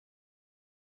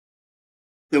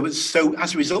 So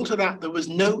as a result of that, there was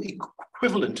no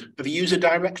equivalent of a user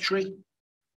directory,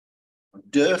 a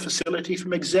dir facility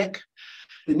from exec.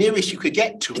 The nearest you could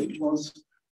get to it was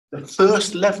the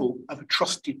first level of a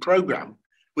trusted program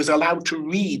was allowed to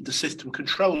read the system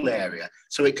control area,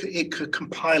 so it could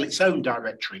compile its own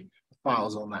directory of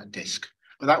files on that disk.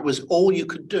 But that was all you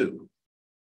could do.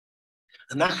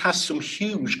 And that has some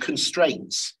huge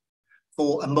constraints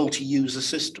for a multi-user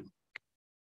system.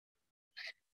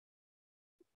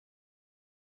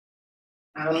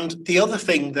 And the other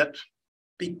thing that,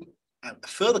 a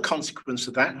further consequence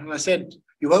of that, and I said,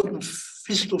 you open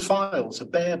physical files, a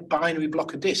bare binary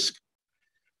block of disk.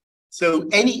 So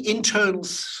any internal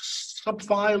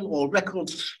subfile or record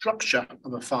structure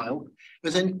of a file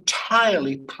was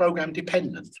entirely program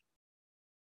dependent.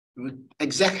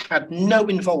 Exec had no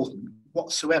involvement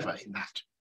whatsoever in that.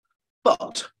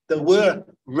 But there were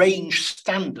range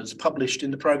standards published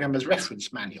in the programmer's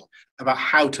reference manual about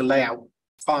how to lay out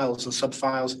files and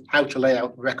subfiles, how to lay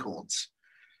out records.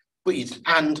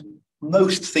 And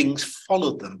most things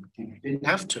followed them. You didn't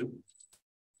have to.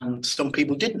 And some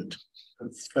people didn't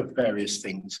for various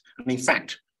things. And in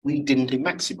fact, we didn't in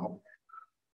Maximop.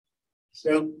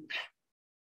 So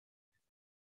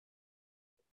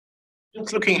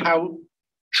just looking how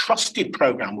trusted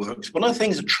program works, one of the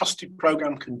things a trusted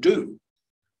program can do,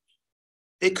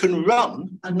 it can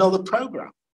run another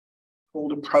program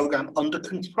called a program under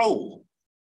control,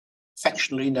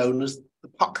 affectionately known as the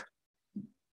PUC.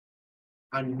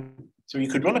 And so you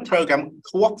could run a program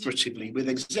cooperatively with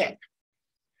exec.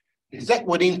 Exec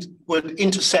would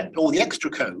intercept all the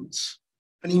extra codes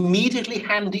and immediately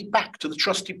hand it back to the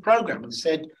trusted program and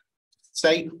say,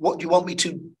 what do you want me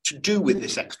to do with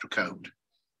this extra code?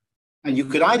 And you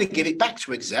could either give it back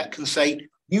to exec and say,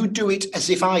 you do it as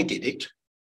if I did it,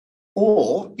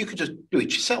 or you could just do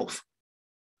it yourself,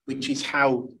 which is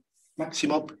how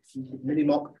Maximop,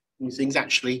 Minimop, these things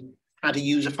actually had a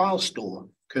user file store.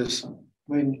 Because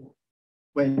when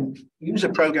user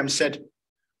program said,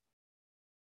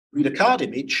 read a card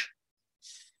image,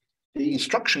 the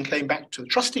instruction came back to the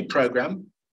trusted program,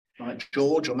 like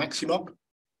George or Maximop,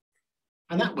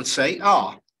 and that would say,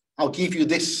 I'll give you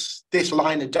this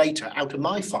line of data out of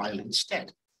my file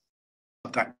instead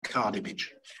of that card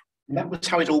image. And that was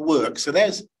how it all works. So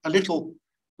there's a little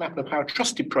map of how a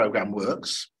trusted program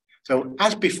works. So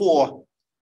as before,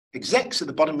 execs at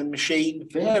the bottom of the machine,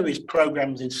 various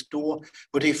programs in store,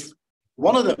 but if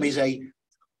one of them is a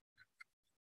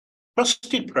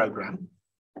trusted program,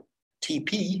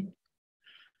 TP,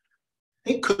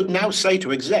 it could now say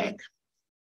to exec,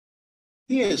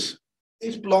 here's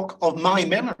this block of my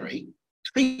memory,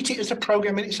 treat it as a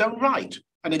program in its own right.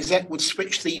 And exec would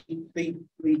switch the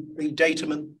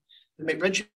datum and limit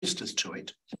registers to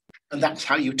it. And that's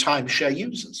how you time share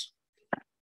users.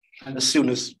 And as soon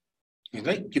as you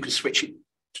can switch it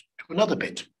to another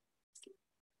bit.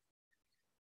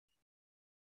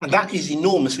 And that is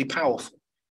enormously powerful.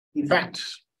 In fact,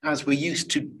 as we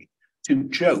used to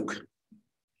joke,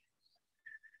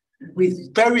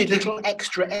 with very little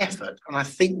extra effort, and I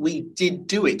think we did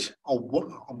do it on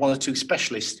one or two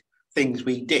specialist things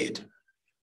we did,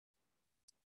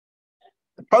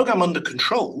 the program under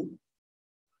control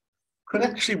could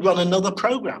actually run another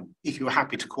program if you were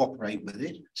happy to cooperate with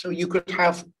it. So you could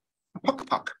have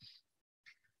puck.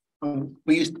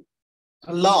 We used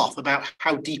to laugh about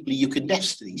how deeply you could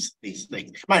nest these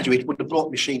things. Mind you, it would have brought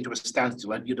the machine to a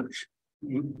standstill and you'd have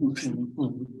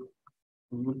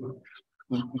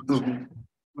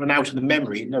run out of the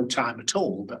memory in no time at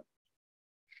all. But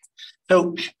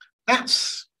so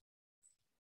that's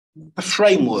the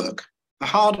framework, the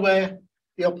hardware,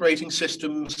 the operating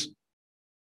systems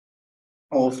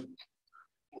of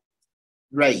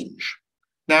range.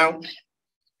 Now,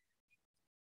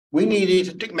 we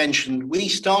needed, Dick mentioned, we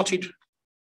started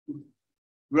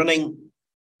running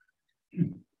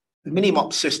the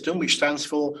Minimop system, which stands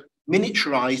for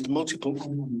Miniaturized Multiple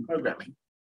Programming,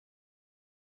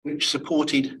 which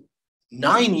supported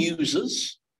 9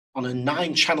 users on a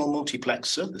 9-channel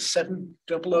multiplexer, the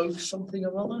 700 something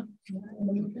or other,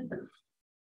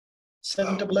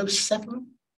 7007,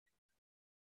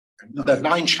 the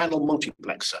 9-channel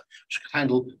multiplexer, which could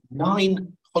handle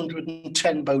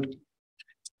 910 baud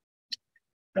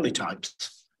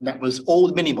teletypes. And that was all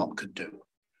the Minimop could do.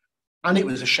 And it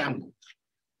was a shambles.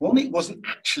 One, it wasn't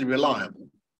actually reliable,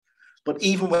 but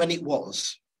even when it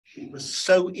was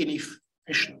so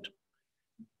inefficient.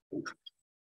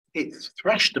 It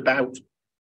thrashed about.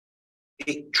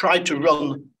 It tried to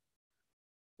run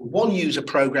one user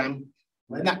program.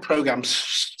 When that program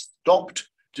stopped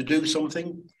to do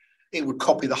something, it would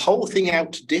copy the whole thing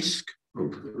out to disk,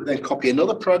 then copy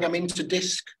another program into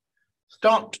disk,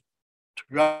 start to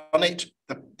run it.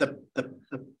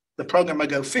 The program would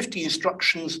go 50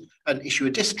 instructions and issue a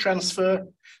disk transfer.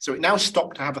 So it now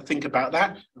stopped to have a think about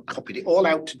that and copied it all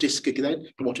out to disk again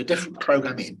and want a different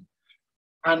program in.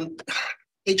 And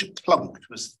it plunked,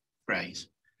 was the phrase.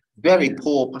 Very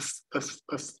poor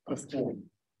performance.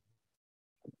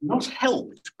 Not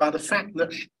helped by the fact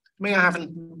that, I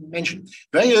haven't mentioned,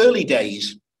 very early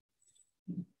days,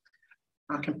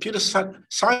 our computer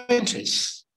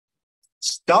scientists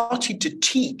started to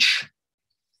teach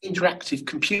interactive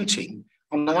computing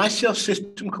on an ICL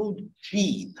system called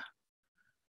Gene,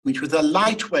 which was a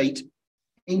lightweight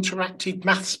interactive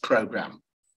maths program,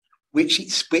 which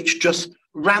just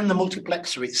ran the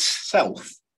multiplexer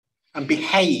itself and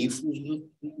behaved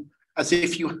as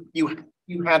if you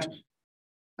had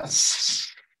a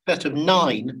set of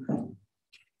 9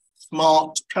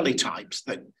 smart teletypes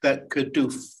that could do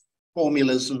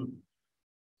formulas and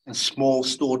small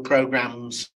stored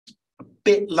programs, a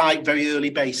bit like very early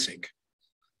BASIC,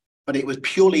 but it was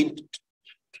purely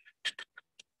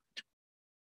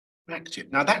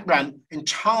interactive. Now that ran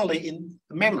entirely in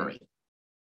memory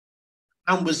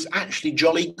and was actually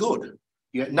jolly good.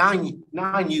 You had nine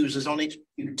users on it.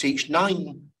 You could teach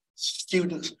 9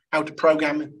 students how to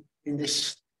program in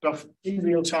this stuff in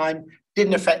real time.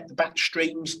 Didn't affect the batch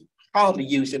streams, hardly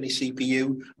used any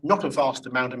CPU, not a vast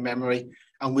amount of memory,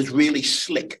 and was really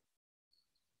slick.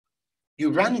 You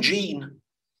ran Gene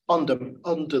under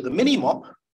the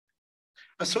Minimop,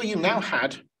 and so you now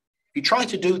had, you tried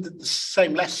to do the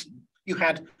same lesson, you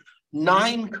had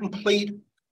 9 complete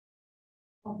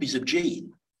copies of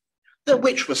Gene,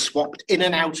 which were swapped in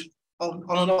and out on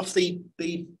and off the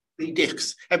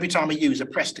disks every time a user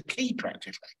pressed a key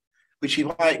practically, which is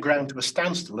why it ground to a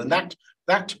standstill. And that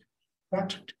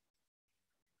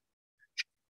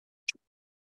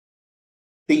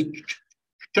the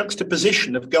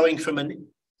juxtaposition of going from an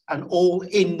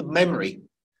all-in memory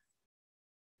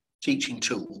teaching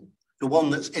tool to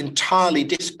one that's entirely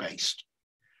disk-based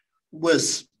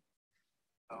was,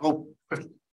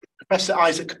 Professor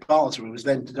Isaac Kabaza, who was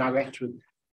then the director of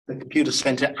the computer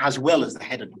center as well as the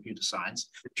head of computer science,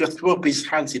 just threw up his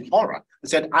hands in horror and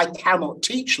said, I cannot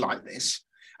teach like this.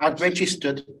 I've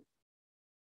registered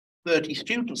 30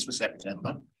 students for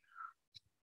September.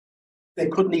 They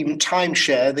couldn't even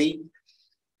timeshare the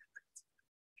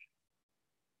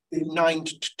 9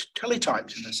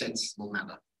 teletypes in a sensible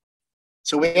manner.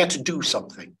 So we had to do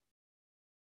something.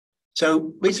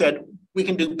 So we said, we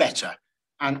can do better.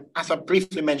 And as I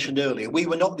briefly mentioned earlier, we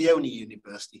were not the only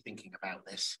university thinking about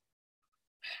this.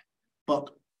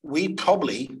 But we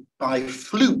probably, by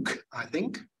fluke, I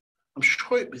think, I'm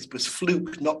sure it was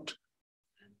fluke, not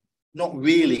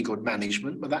really good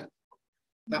management, but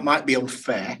that might be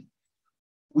unfair.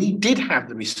 We did have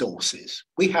the resources.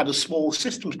 We had a small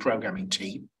systems programming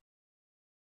team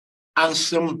and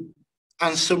some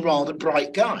rather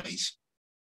bright guys.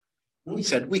 We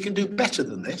said, we can do better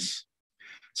than this.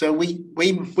 So we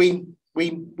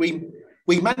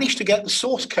managed to get the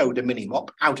source code of Minimop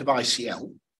out of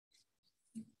ICL,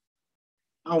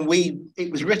 and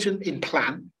it was written in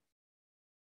Plan,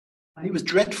 and it was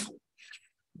dreadful.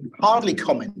 Hardly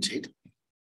commented.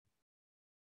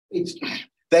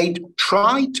 They'd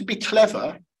tried to be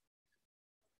clever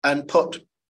and put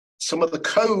some of the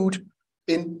code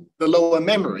in the lower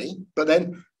memory, but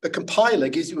then the compiler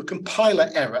gives you a compiler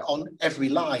error on every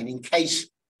line in case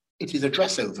it is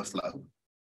address overflow.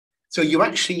 So you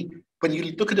actually, when you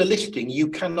look at a listing, you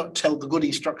cannot tell the good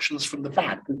instructions from the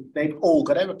bad. They've all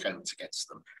got error codes against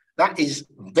them. That is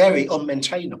very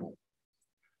unmaintainable.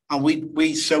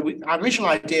 And our original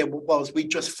idea was we'd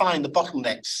just find the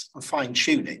bottlenecks and fine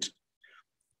tune it.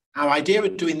 Our idea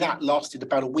of doing that lasted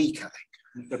about a week, I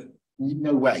think. But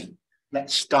no way,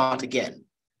 let's start again.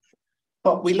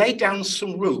 But we laid down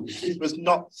some rules. It was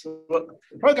not the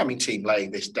programming team laying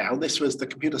this down. This was the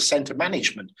computer center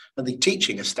management and the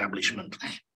teaching establishment.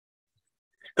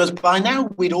 Because by now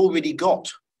we'd already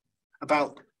got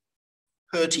about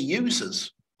 30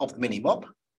 users of the Minimop,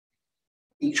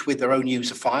 each with their own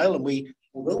user file. And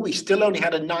although we still only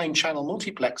had a 9-channel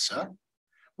multiplexer,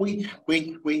 we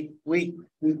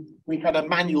had a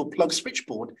manual plug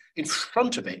switchboard in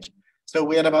front of it. So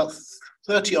we had about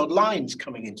 30 odd lines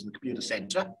coming into the computer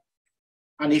center.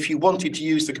 And if you wanted to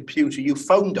use the computer, you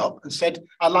phoned up and said,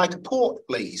 I'd like a port,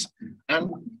 please.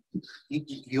 And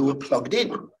you were plugged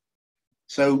in.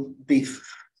 So the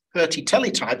 30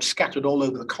 teletypes scattered all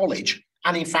over the college,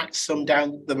 and in fact, some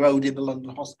down the road in the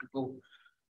London hospital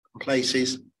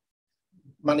places,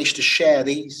 managed to share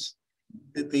these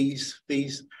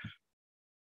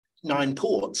 9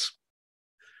 ports.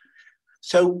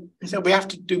 So we have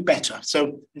to do better.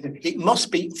 So it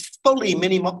must be fully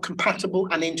Minimop compatible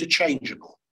and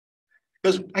interchangeable.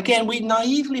 Because again, we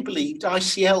naively believed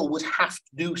ICL would have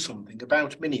to do something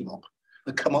about Minimop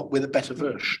and come up with a better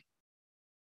version.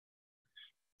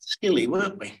 Silly,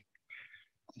 weren't we?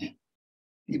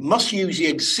 You must use the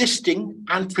existing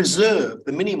and preserve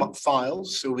the Minimop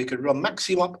files, so we could run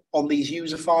Maximop on these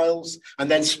user files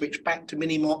and then switch back to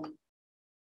Minimop.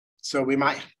 So we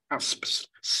might have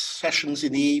sessions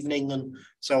in the evening and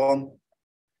so on.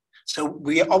 So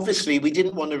we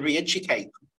didn't want to re-educate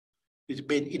them. It'd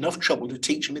been enough trouble to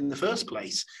teach them in the first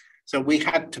place. So we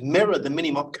had to mirror the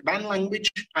Minimop command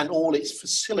language and all its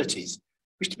facilities,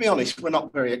 which, to be honest, were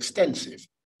not very extensive.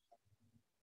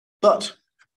 But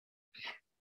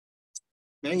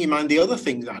bearing in mind the other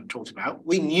things I talked about,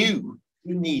 we knew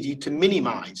we needed to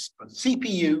minimize the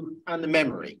CPU and the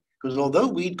memory, because although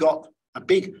we'd got a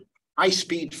big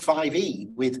high-speed 5E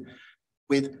with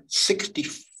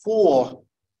 64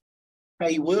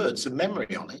 K words of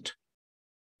memory on it,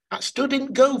 that still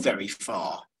didn't go very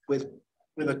far with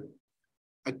a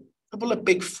couple of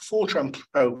big Fortran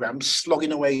programs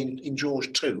slogging away in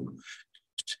George 2,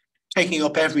 taking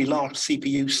up every large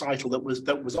CPU cycle that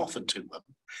was offered to them.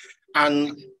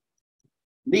 And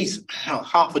these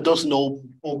half a dozen or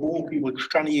more people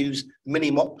trying to use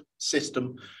Minimop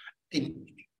system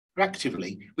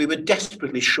interactively, we were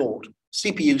desperately short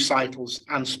CPU cycles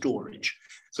and storage.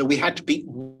 So we had to be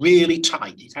really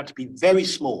tight. It had to be very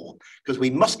small because we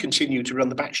must continue to run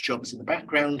the batch jobs in the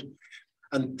background,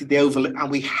 and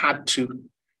we had to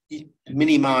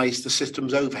minimize the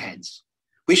system's overheads,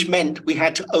 which meant we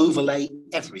had to overlay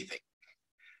everything.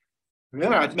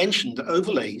 Remember, I'd mentioned that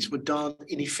overlays were darn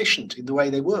inefficient in the way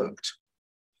they worked.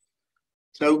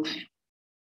 So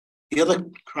the other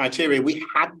criteria we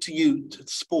had to use to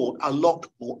support a lot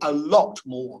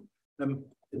more than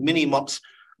Minimop's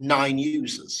 9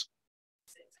 users.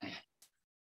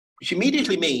 Which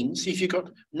immediately means if you've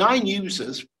got 9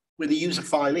 users with a user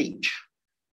file each,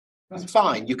 that's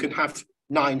fine. You can have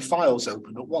 9 files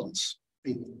open at once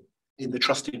in the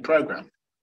trusted program.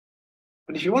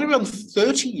 But if you want to run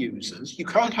 30 users, you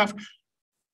can't have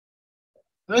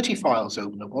 30 files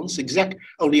open at once. Exec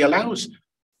only allows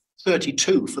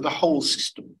 32 for the whole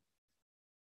system.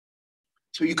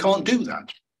 So you can't do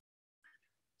that.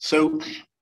 So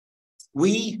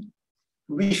we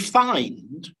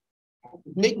refined,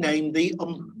 nicknamed the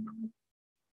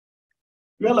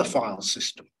umbrella file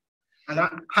system. And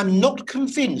I'm not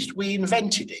convinced we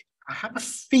invented it. I have a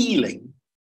feeling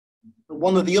that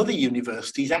one of the other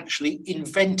universities actually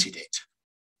invented it.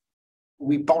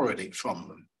 We borrowed it from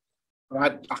them.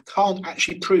 But I can't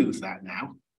actually prove that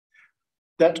now.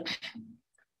 That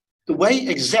the way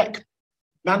exec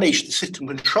managed the system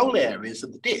control areas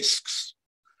of the disks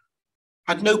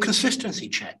had no consistency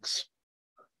checks.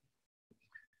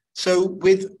 So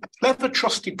with a clever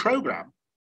trusted program,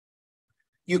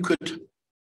 you could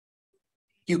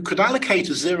allocate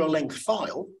a 0-length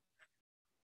file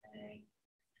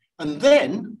and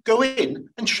then go in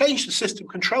and change the system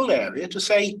control area to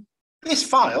say, this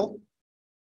file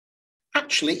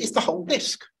actually is the whole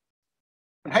disk.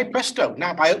 And hey presto,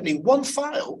 now by opening one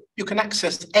file, you can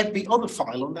access every other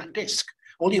file on that disk.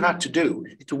 All you have to do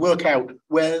is to work out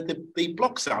where the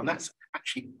blocks are, and that's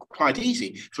actually quite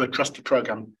easy for a trusted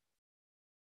program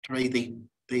to read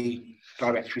the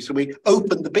directory. So we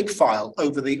open the big file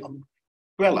over the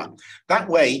umbrella. That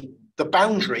way, the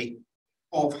boundary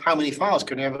of how many files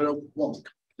can you have at once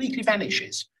completely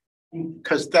vanishes,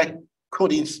 because there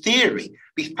could, in theory,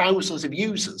 be thousands of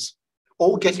users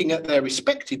all getting at their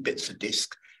respective bits of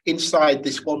disk inside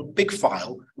this one big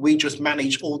file. We just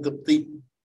manage all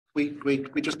we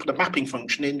just put a mapping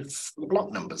function in for the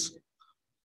block numbers.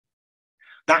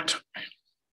 That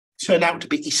turned out to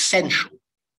be essential.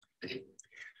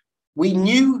 We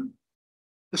knew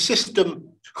the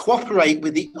system to cooperate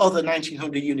with the other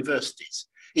 1900 universities.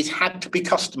 It had to be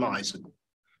customizable.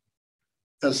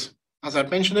 As I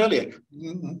mentioned earlier,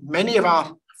 many of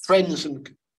our friends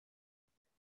and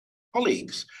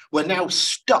colleagues were now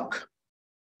stuck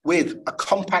with a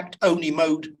compact only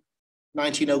mode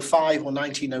 1905 or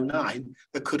 1909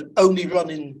 that could only run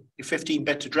in the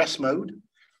 15-bit address mode.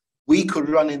 We could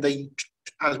run in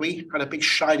as we had a big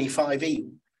shiny 5e,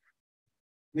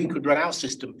 we could run our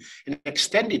system in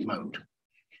extended mode.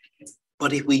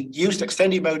 But if we used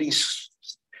extended mode in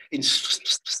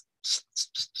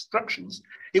instructions,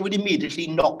 it would immediately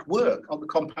not work on the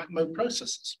compact mode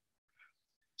processors.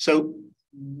 So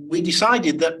we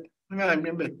decided that, I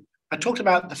remember I talked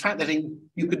about the fact that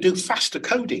you could do faster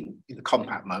coding in the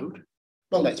compact mode.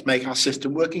 Well, let's make our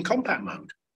system work in compact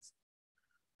mode.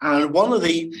 And one of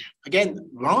the, again,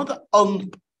 rather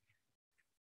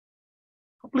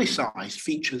unpublicized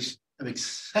features of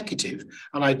Executive,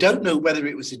 and I don't know whether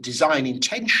it was a design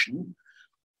intention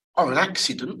or an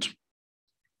accident,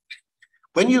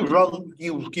 when you run,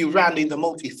 you ran in the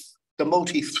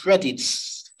multi-threaded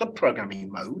subprogramming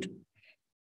mode,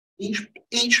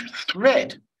 each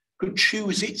thread could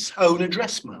choose its own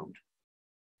address mode.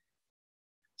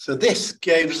 So this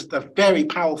gave us a very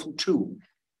powerful tool.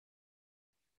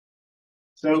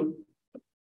 So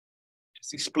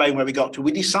just explain where we got to.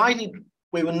 We decided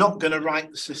we were not going to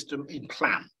write the system in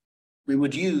plan. We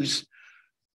would use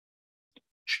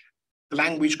the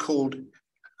language called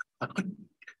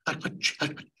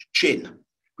Chin,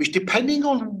 which, depending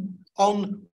on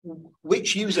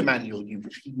which user manual you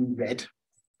read,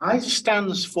 either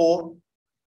stands for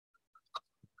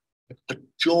a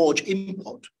George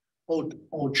input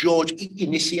or George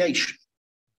initiation.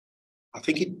 I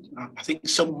think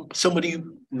somebody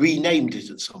renamed it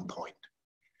at some point.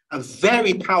 A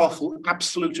very powerful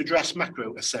absolute address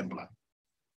macro assembler,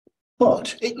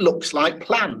 but it looks like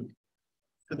plan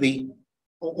to the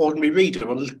ordinary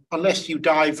reader. Unless you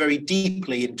dive very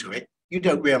deeply into it, you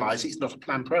don't realize it's not a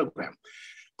plan program,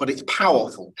 but it's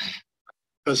powerful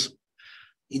because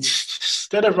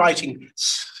instead of writing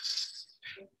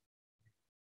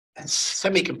a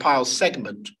semi-compiled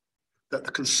segment that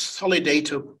the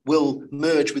consolidator will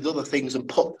merge with other things and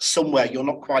put somewhere you're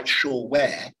not quite sure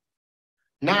where,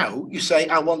 now you say,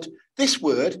 I want this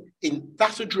word in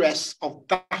that address of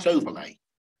that overlay,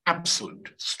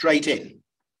 absolute, straight in,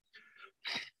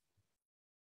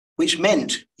 which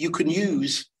meant you can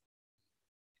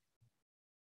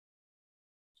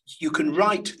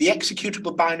write the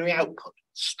executable binary output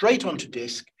straight onto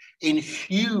disk in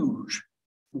huge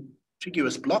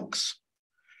contiguous blocks.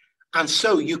 And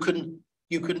so you can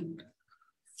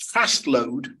fast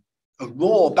load a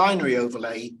raw binary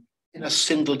overlay in a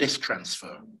single disk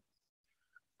transfer.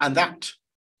 And that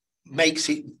makes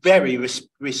it very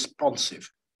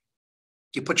responsive.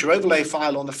 You put your overlay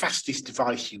file on the fastest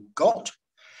device you've got.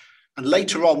 And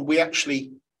later on, we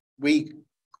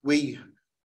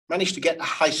managed to get a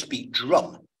high-speed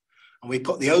drum, and we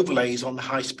put the overlays on the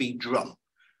high-speed drum.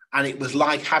 And it was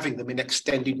like having them in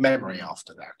extended memory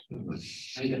after that. And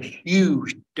a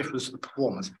huge difference in the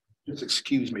performance. Just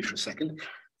excuse me for a second.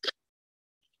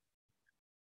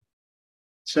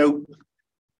 So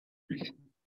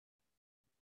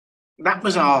that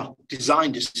was our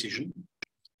design decision.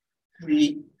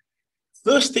 The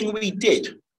first thing we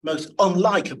did, most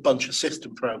unlike a bunch of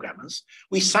system programmers,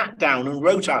 we sat down and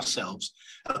wrote ourselves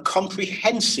a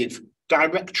comprehensive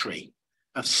directory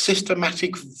of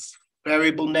systematic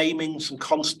variable namings and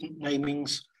constant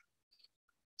namings.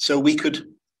 So we could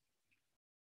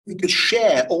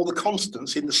share all the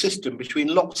constants in the system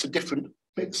between lots of different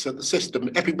bits of the system.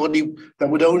 Everybody, there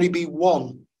would only be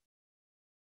one.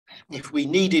 If we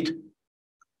needed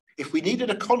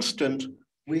a constant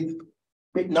with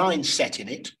bit 9 set in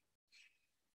it,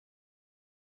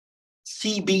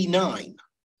 CB9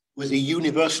 was a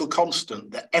universal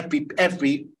constant that every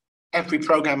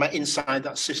programmer inside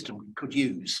that system could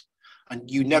use, and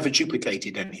you never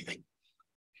duplicated anything.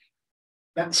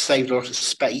 That saved a lot of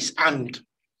space and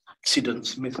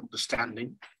accidents,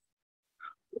 misunderstanding.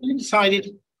 We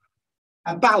decided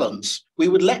a balance. We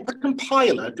would let the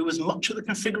compiler do as much of the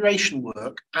configuration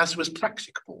work as was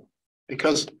practicable,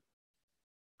 because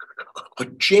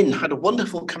Gin had a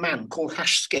wonderful command called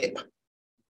 #skip.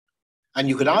 And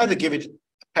you could either give it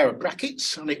a pair of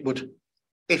brackets, and it would,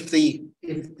 if the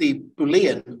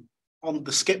Boolean on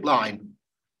the skip line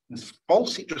was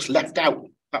false, it just left out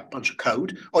that bunch of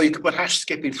code, or you could put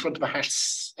 #skip in front of a hash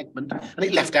segment, and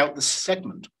it left out the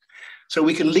segment. So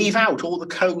we can leave out all the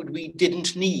code we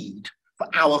didn't need for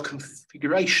our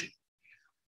configuration,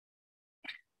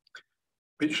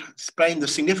 which explain the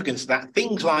significance of that.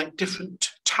 Things like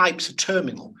different types of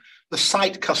terminal, the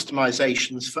site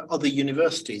customizations for other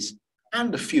universities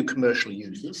and a few commercial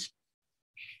users.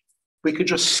 We could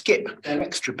just skip an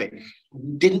extra bit.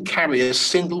 We didn't carry a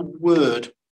single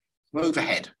word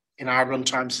overhead in our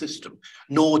runtime system,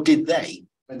 nor did they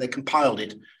when they compiled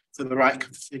it for the right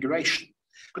configuration.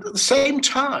 But at the same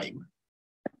time,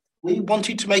 we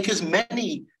wanted to make as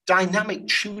many dynamic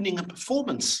tuning and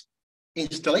performance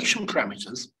installation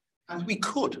parameters as we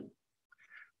could.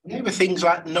 There were things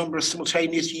like the number of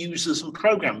simultaneous users and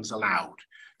programs allowed,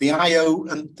 the I/O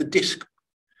and the disk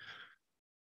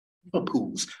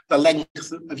pools, the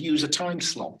length of user time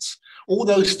slots, all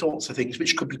those sorts of things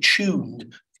which could be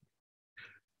tuned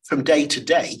from day to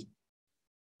day.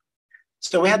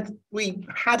 So we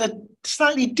had a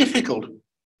slightly difficult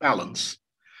balance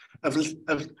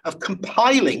of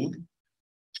compiling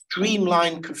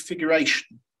streamlined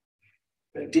configuration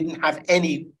that didn't have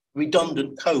any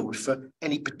redundant code for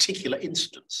any particular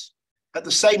instance. At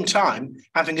the same time,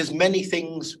 having as many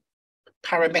things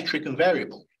parametric and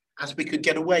variable as we could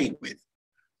get away with.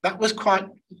 That was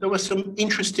there were some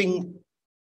interesting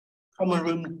common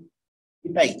room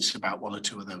debates about one or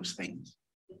two of those things.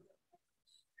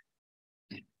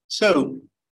 So,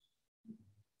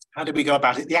 how did we go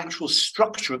about it? The actual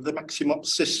structure of the Maximop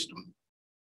system.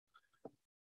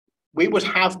 We would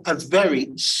have a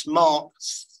very smart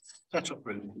setup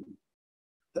room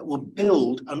that will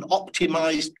build an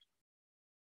optimized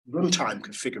runtime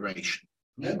configuration.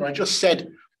 Remember, I just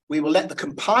said we will let the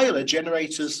compiler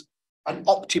generate us an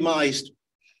optimized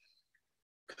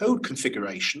code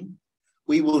configuration.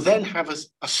 We will then have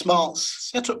a smart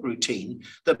setup routine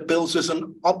that builds us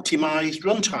an optimized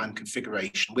runtime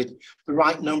configuration with the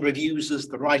right number of users,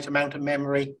 the right amount of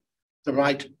memory, the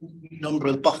right number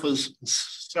of buffers, and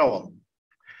so on.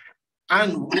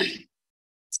 And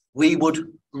we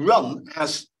would run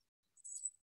as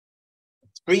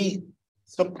 3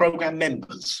 subprogram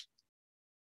members.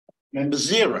 Member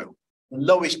 0, the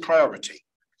lowest priority.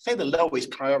 Say the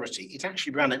lowest priority, it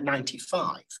actually ran at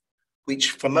 95,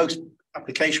 which for most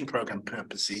application program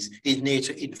purposes is near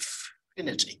to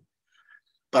infinity.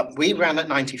 But we ran at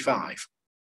 95.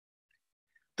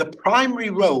 The primary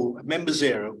role of member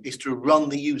 0 is to run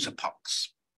the user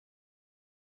pucks.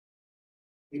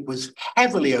 It was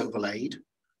heavily overlaid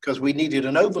because we needed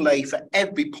an overlay for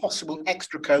every possible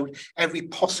extra code, every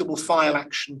possible file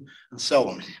action, and so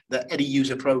on that any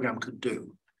user program could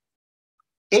do.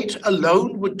 It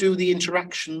alone would do the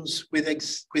interactions with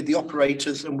the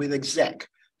operators and with exec,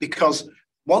 because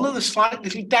one of the slight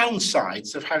little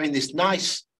downsides of having this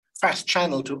nice fast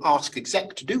channel to ask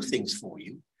exec to do things for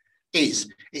you is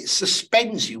it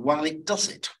suspends you while it does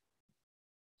it.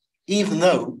 Even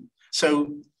though,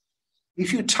 so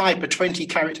if you type a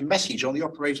 20-character message on the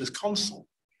operator's console,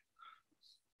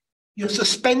 you're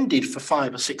suspended for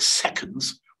 5 or 6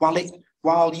 seconds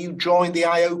while you join the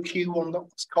IO queue on the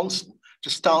console to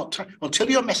start. Until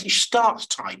your message starts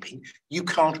typing, you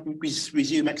can't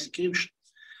resume execution.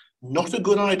 Not a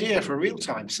good idea for a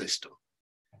real-time system.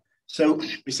 So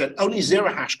we said only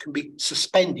 0 hash can be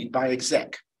suspended by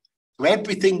exec. So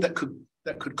everything that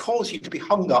could cause you to be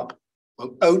hung up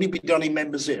will only be done in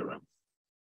member 0.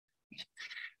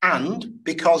 And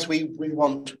because we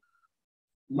want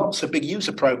lots of big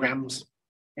user programs,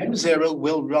 member 0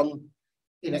 will run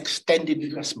in extended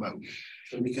address mode.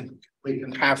 So we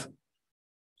can have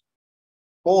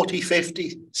 40,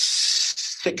 50,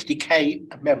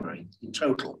 60K of memory in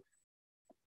total.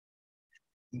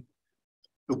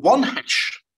 The 1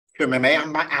 hash QMMA, I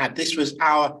might add, this was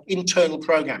our internal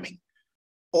programming.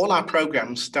 All our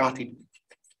programs started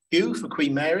Q for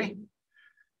Queen Mary,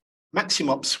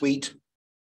 Maximop suite,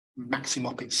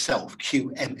 Maximop itself,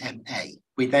 QMMA.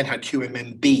 We then had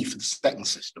QMMB for the second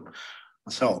system,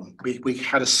 and so on. We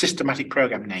had a systematic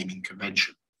program naming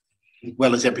convention, as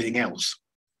well as everything else.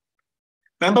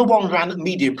 Member 1 ran at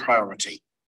medium priority,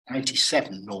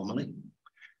 97 normally.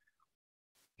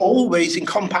 Always in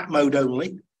compact mode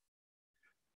only.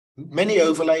 Many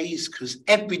overlays, because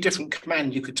every different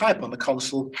command you could type on the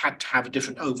console had to have a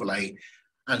different overlay.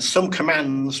 And some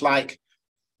commands like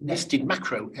nested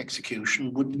macro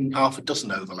execution would need half a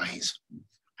dozen overlays.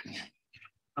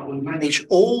 That would manage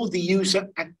all the user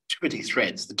activity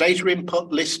threads, the data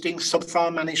input, listing,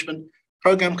 subfile management,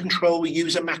 program control,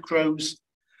 user macros.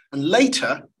 And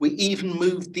later, we even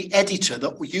moved the editor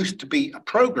that used to be a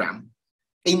program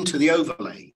into the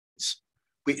overlays,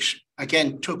 which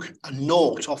again took a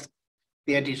naught off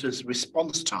the editor's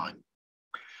response time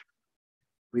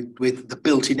with the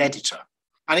built-in editor.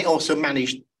 And it also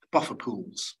managed buffer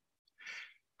pools.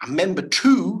 And member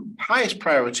 2, highest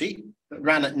priority, that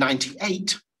ran at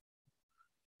 98,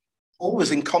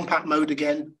 always in compact mode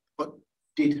again, but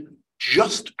did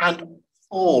just and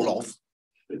all of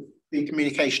the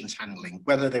communications handling,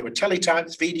 whether they were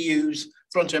teletypes, VDUs,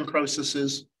 front-end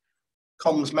processors,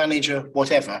 comms manager,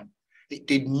 whatever. It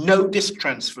did no disk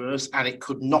transfers and it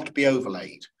could not be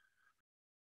overlaid.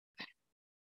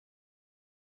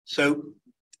 So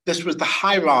this was the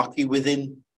hierarchy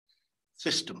within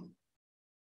system.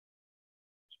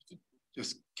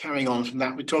 Just carrying on from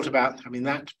that, we talked about having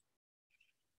that.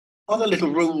 Other little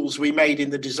rules we made in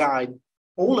the design,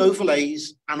 all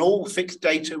overlays and all fixed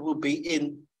data will be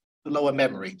in the lower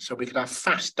memory, so we could have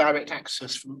fast direct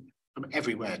access from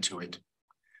everywhere to it.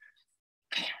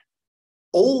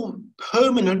 All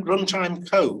permanent runtime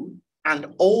code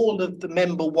and all of the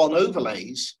member 1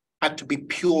 overlays had to be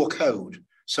pure code,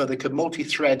 so they could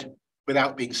multi-thread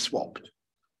without being swapped.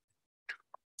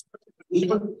 We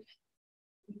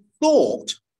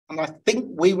thought, and I think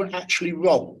we were actually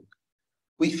wrong,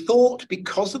 we thought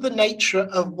because of the nature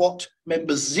of what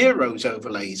member 0's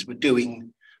overlays were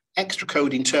doing, extra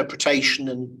code interpretation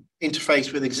and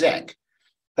interface with exec,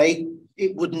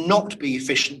 it would not be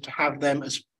efficient to have them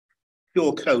as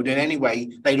pure code in any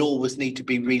way. They'd always need to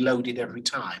be reloaded every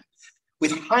time.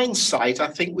 With hindsight, I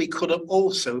think we could have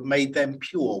also made them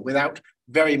pure without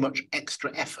very much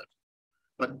extra effort,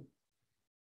 but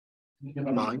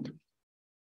never mind.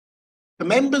 The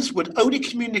members would only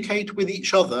communicate with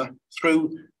each other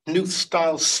through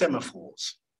Knuth-style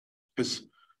semaphores, because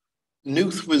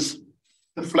Knuth was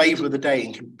the flavor of the day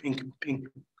in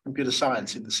computer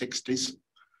science in the 60s.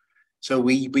 So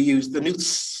we used the Knuth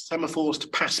semaphores to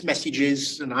pass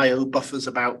messages and I/O buffers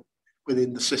about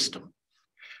within the system.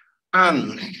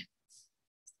 And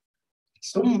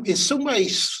in some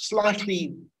ways,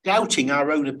 slightly doubting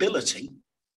our own ability,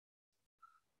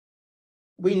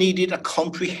 we needed a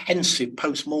comprehensive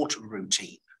post-mortem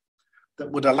routine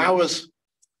that would allow us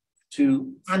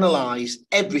to analyze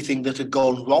everything that had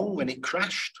gone wrong when it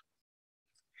crashed,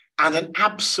 and an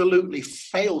absolutely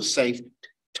fail-safe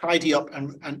tidy up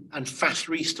and fast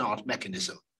restart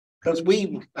mechanism, because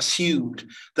we assumed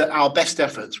that our best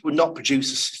efforts would not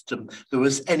produce a system that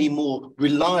was any more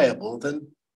reliable than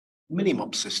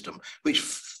Minimop system, which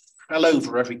fell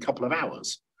over every couple of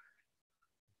hours.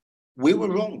 We were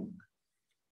wrong.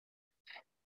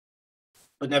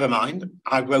 But never mind,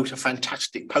 I wrote a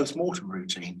fantastic post-mortem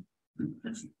routine.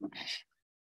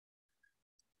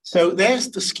 So there's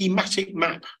the schematic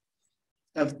map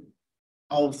of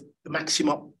the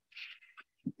Maximop,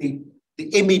 the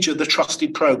image of the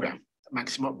trusted program that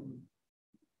Maximop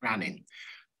ran in.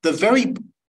 The very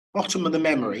bottom of the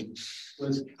memory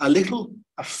was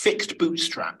a fixed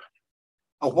bootstrap,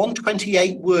 a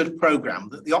 128-word program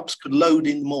that the ops could load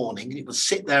in the morning, and it would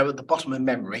sit there at the bottom of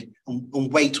memory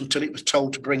and wait until it was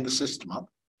told to bring the system up.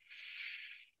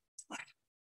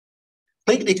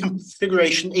 Completely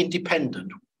configuration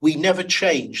independent. We never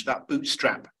changed that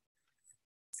bootstrap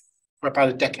for about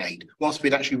a decade. Once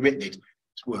we'd actually written it,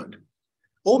 it's worked.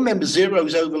 All member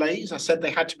 0's overlays, I said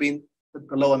they had to be in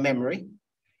the lower memory.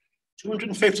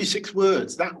 256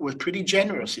 words, that was pretty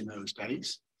generous in those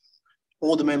days.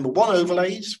 All the member 1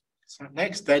 overlays,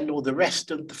 next, then all the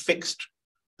rest of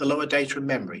the lower data and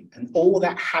memory. And all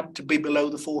that had to be below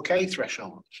the 4K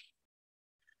threshold.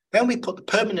 Then we put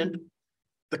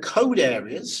the code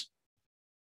areas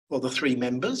for the 3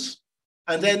 members,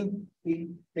 and then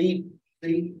the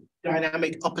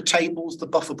dynamic upper tables, the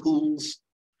buffer pools,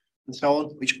 and so on,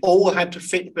 which all had to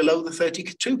fit below the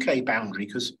 32K boundary,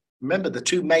 because remember, the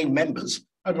 2 main members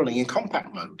are running in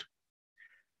compact mode.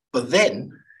 But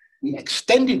then the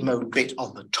extended mode bit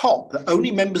on the top that only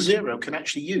member 0 can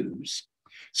actually use,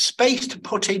 space to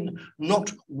put in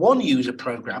not one user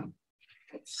program,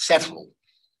 but several.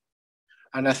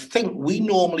 And I think we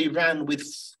normally ran with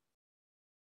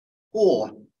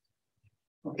 4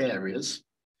 areas,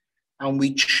 and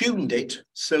we tuned it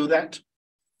so that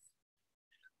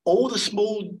all the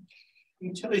small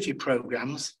utility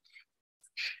programs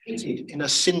fitted in a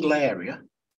single area.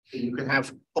 You can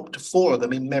have up to 4 of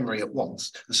them in memory at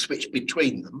once and switch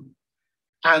between them.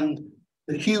 And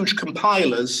the huge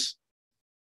compilers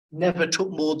never took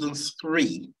more than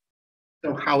 3.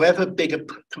 So however big a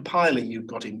compiler you've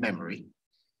got in memory,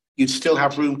 you'd still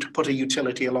have room to put a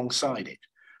utility alongside it.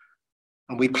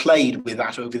 And we played with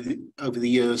that over the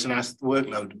years and as the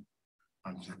workload.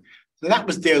 So that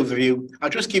was the overview. I'll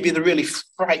just give you the really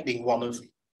frightening one of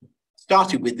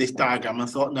started with this diagram and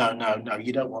thought, no,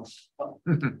 you don't want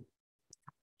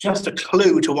just a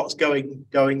clue to what's going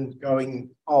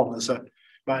on as a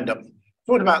wind up.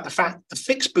 What about the fact the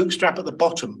fixed bootstrap at the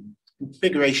bottom,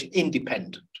 configuration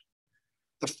independent?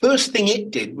 The first thing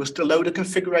it did was to load a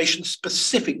configuration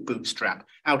specific bootstrap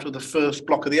out of the first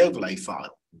block of the overlay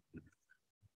file.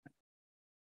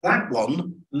 That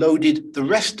one loaded the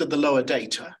rest of the lower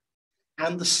data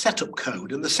and the setup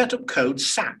code, and the setup code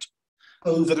sat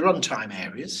over the runtime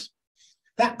areas.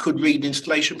 That could read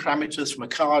installation parameters from a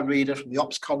card reader, from the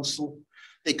ops console.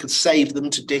 It could save them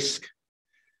to disk.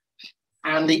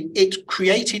 And it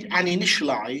created and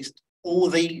initialized all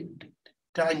the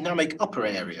dynamic upper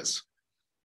areas.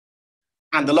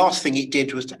 And the last thing it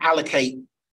did was to allocate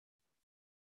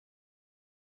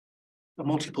the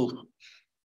multiple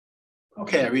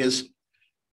block areas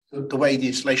the way the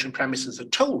installation parameters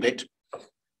had told it.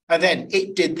 And then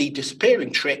it did the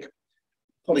disappearing trick,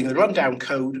 pulling the rundown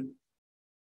code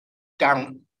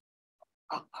down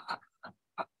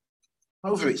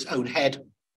over its own head.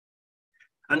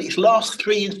 And its last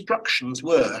 3 instructions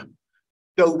were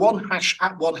go 1 hash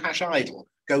at 1 hash idle,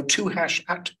 go 2 hash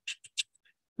at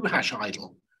 2 hash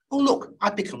idle. Oh, look,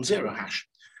 I've become 0 hash.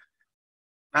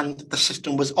 And the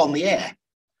system was on the air.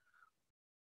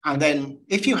 And then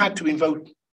if you had to invoke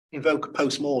a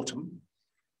post-mortem,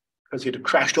 because it had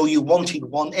crashed, or you wanted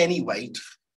one anyway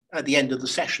at the end of the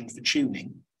session for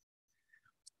tuning,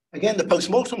 again, the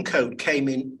post-mortem code came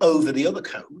in over the other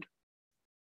code.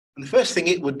 And the first thing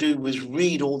it would do was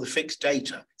read all the fixed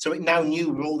data. So it now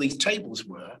knew where all these tables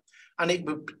were, and it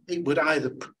would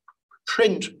either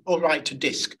print or write to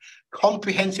disk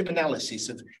comprehensive analysis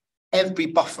of every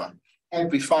buffer,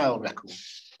 every file record,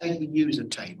 every user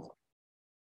table.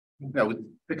 You know,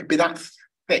 they could be that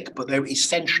thick, but they're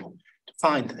essential to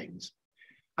find things.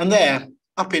 And there,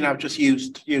 up in, I've just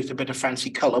used a bit of fancy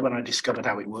color when I discovered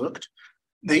how it worked.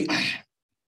 The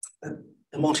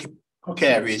multi-block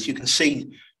areas, you can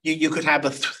see you could have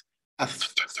a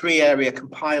 3-area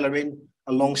compiler in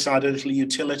alongside a little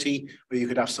utility, or you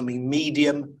could have something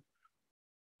medium.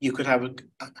 You could have a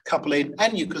couple in,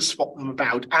 and you could swap them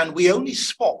about. And we only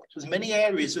swapped as many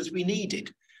areas as we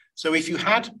needed. So if you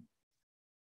had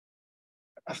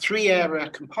a 3-area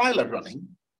compiler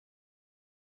running,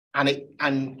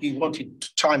 and you wanted to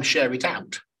timeshare it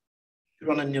out to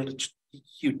run a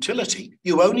utility,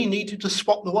 you only needed to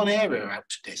swap the 1 area out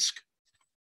to disk.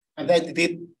 And then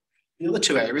the other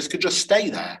 2 areas could just stay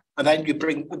there. And then you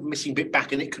bring the missing bit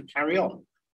back and it could carry on.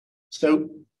 So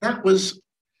that was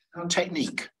our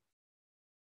technique.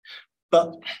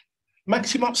 But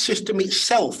Maximop's system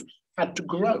itself had to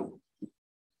grow,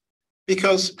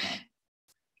 because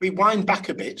we wind back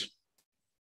a bit.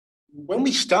 When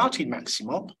we started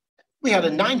Maximop, we had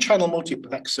a 9-channel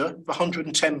multiplexer for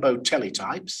 110 baud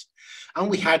teletypes, and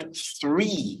we had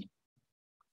 3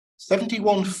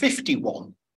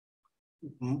 7151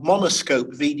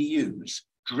 monoscope VDUs.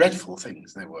 Dreadful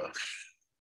things they were.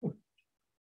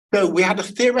 So we had a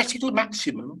theoretical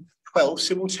maximum of 12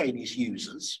 simultaneous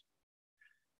users.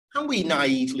 And we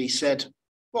naively said,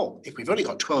 well, if we've only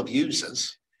got 12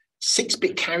 users,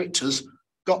 6-bit characters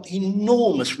got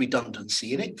enormous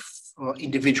redundancy in it for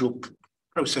individual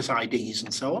process IDs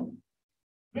and so on.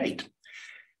 Great.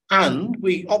 And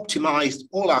we optimized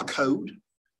all our code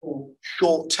for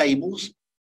short tables,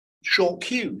 short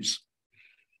queues.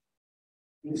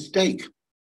 Mistake.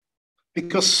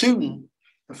 Because soon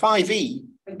the 5E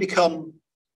had become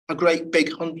a great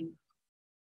big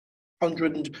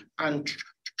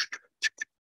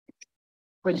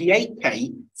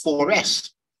 128K 4S,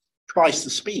 twice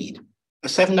the speed, a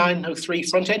 7903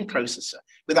 front-end processor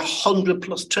with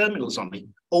 100+ terminals on it,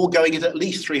 all going at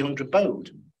least 300 baud.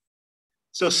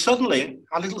 So suddenly,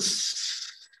 our little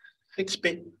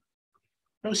 6-bit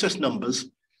process numbers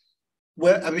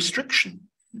were a restriction.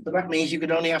 But that means you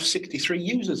could only have 63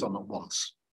 users on at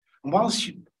once. And whilst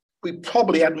we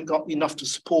probably hadn't got enough to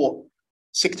support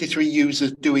 63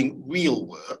 users doing real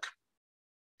work,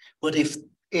 but if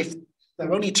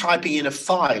they're only typing in a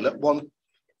file at 1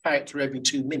 character every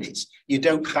 2 minutes,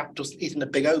 that just isn't a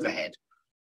big overhead.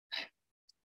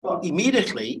 But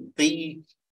immediately,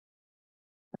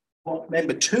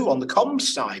 member 2 on the comms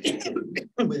side,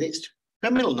 with its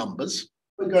terminal numbers,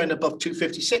 we're going above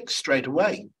 256 straight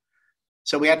away.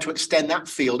 So we had to extend that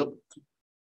field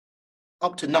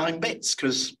up to 9 bits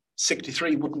because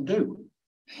 63 wouldn't do.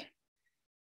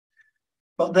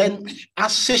 But then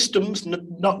as systems,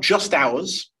 not just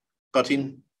ours, but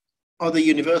in other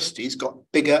universities, got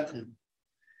bigger and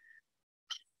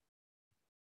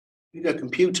bigger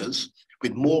computers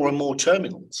with more and more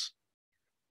terminals,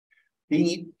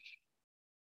 the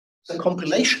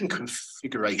compilation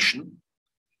configuration,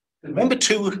 remember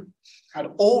to had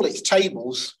all its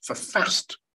tables for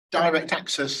fast direct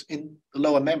access in the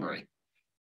lower memory.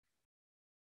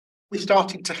 We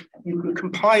started to, you could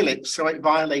compile it so it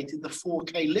violated the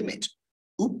 4K limit.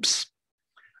 Oops,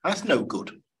 that's no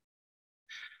good.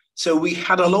 So we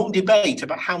had a long debate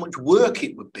about how much work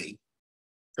it would be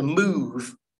to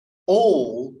move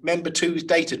all member 2's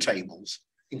data tables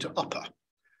into upper.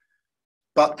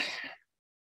 But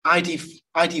I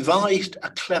devised a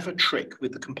clever trick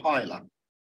with the compiler,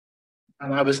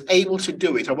 and I was able to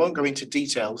do it. I won't go into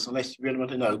details unless you really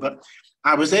want to know, but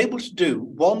I was able to do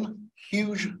one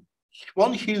huge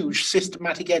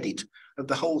systematic edit of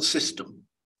the whole system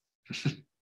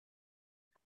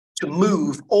to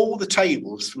move all the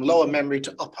tables from lower memory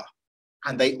to upper,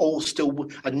 and they all still,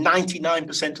 and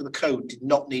 99% of the code did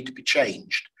not need to be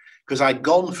changed, because I'd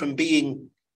gone from being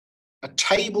a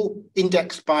table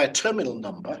indexed by a terminal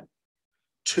number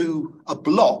to a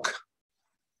block,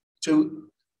 to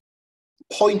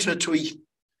pointer to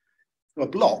a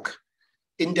block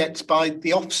indexed by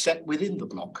the offset within the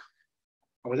block.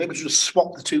 I was able to just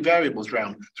swap the two variables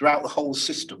around throughout the whole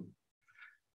system.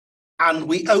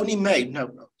 And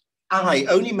I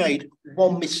only made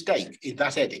one mistake in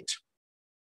that edit.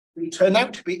 It turned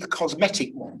out to be a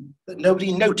cosmetic one that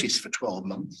nobody noticed for 12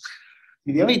 months.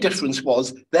 The only difference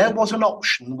was there was an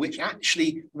option which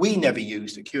actually we never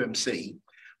used at QMC,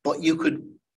 but you could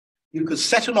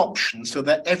set an option so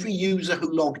that every user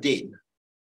who logged in,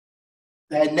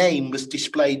 their name was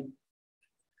displayed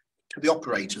to the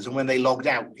operators, and when they logged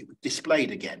out, it was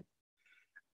displayed again.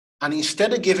 And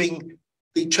instead of giving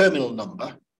the terminal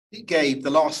number, it gave the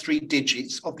last 3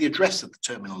 digits of the address of the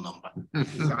terminal number.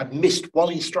 I'd missed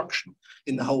one instruction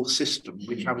in the whole system,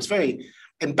 which I was very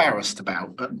embarrassed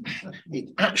about, but it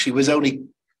actually was only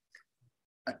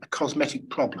a cosmetic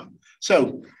problem.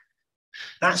 So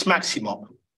that's Maximop.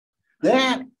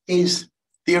 There is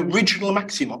the original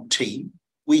Maximop team.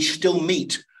 We still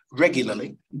meet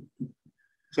regularly.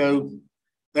 So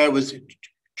there was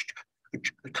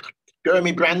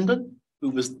Jeremy Brandon, who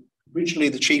was originally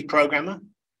the chief programmer.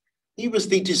 He was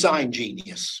the design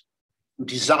genius who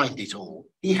designed it all.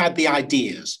 He had the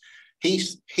ideas.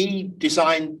 He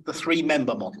designed the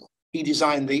 3-member model. He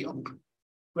designed the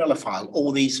umbrella file,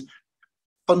 all these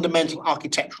fundamental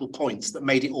architectural points that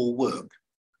made it all work.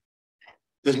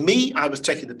 There's me, I was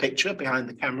taking the picture behind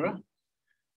the camera.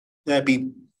 There'd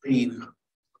be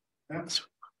that's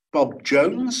Bob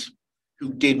Jones,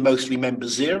 who did mostly member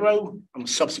 0 and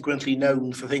subsequently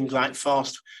known for things like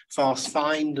fast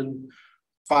find and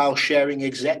file sharing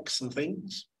execs and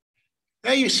things.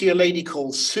 There you see a lady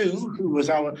called Sue, who was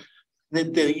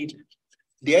the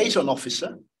liaison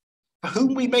officer, for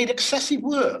whom we made excessive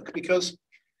work, because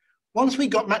once we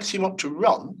got Maximop to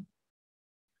run,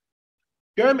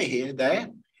 Jeremy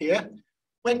here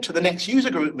went to the next user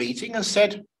group meeting and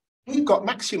said, we've got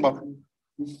Maximop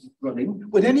running.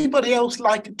 Would anybody else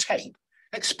like a tape?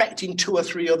 Expecting 2 or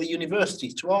 3 other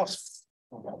universities to ask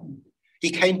for one. He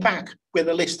came back with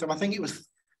a list of, I think it was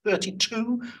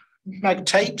 32 mag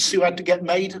tapes who had to get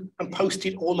made and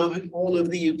posted all over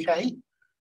the UK.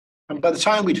 And by the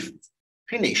time we'd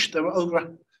finished, there were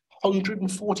over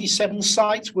 147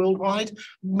 sites worldwide.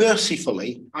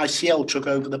 Mercifully, ICL took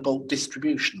over the bulk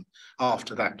distribution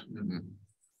after that.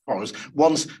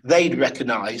 Once they'd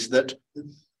recognised that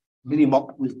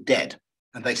Minimop was dead,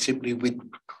 and they simply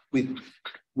withdrew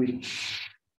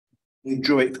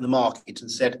it from the market and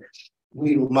said,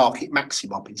 we will market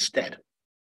Maximop instead.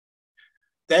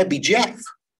 There'd be Jeff,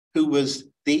 who was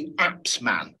the apps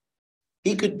man.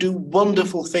 He could do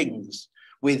wonderful things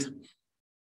with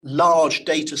large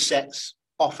data sets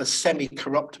off a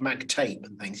semi-corrupt mag tape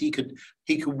and things. He could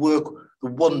work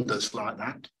the wonders like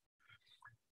that.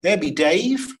 There'd be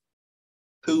Dave,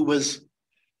 who was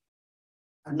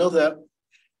another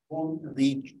one of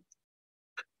the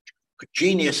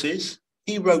geniuses.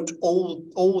 He wrote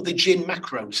all the gin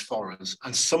macros for us,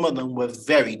 and some of them were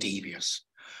very devious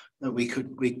that we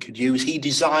could use. He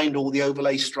designed all the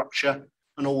overlay structure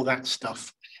and all that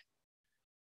stuff.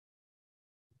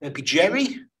 There'd be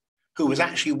Jerry, who was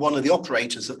actually one of the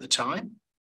operators at the time.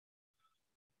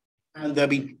 And there'd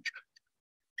be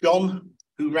John,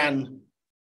 who ran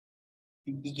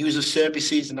user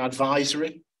services and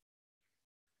advisory.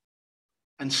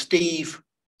 And Steve,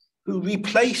 who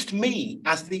replaced me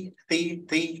as the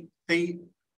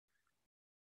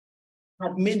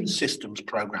admin systems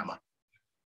programmer.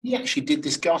 He actually did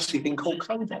this ghastly thing called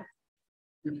Codec,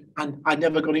 and I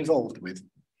never got involved with.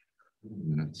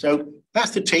 So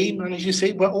that's the team, and as you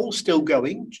see, we're all still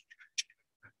going.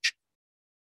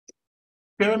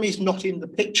 Jeremy's not in the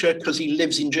picture because he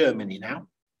lives in Germany now.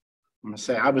 I must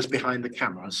say I was behind the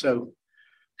camera. So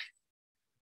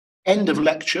end of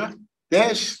lecture.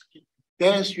 There's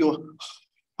your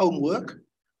homework.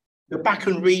 Go back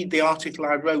and read the article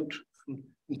I wrote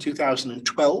in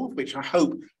 2012, which I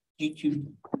hope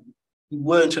you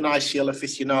weren't an ICL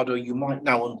aficionado, you might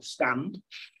now understand.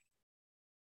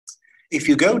 If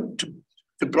you go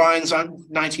to Brian's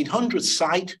 1900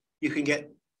 site, you can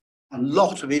get a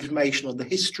lot of information on the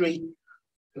history,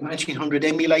 the 1900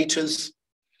 emulators,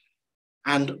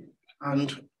 and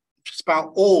just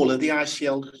about all of the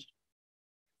ICL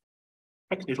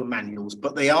technical manuals,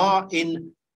 but they are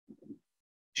in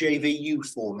JVU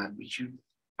format, which you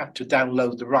have to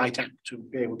download the right app to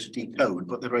be able to decode,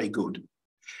 but they're very good.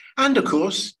 And of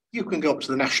course, you can go up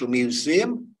to the National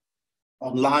Museum,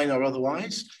 online or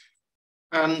otherwise,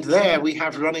 and there we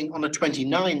have running on a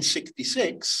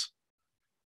 2966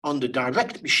 under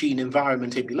direct machine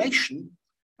environment emulation,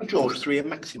 a George III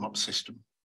Maximop system,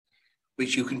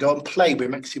 which you can go and play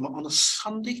with Maximop on a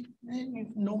Sunday. You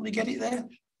normally get it there.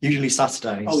 Usually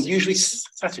Saturdays. Oh, usually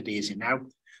Saturday, is it now?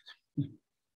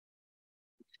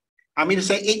 I mean, to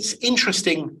say it's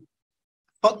interesting,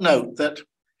 but note that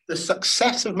the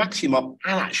success of Maximop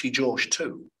and actually George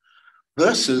II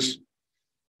versus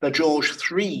the George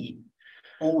III,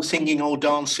 all singing, all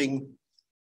dancing,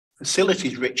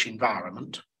 facilities-rich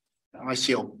environment that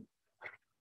ICL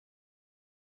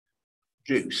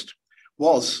produced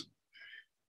was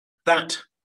that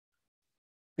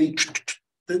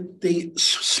the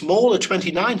smaller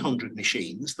 2900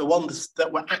 machines, the ones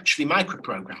that were actually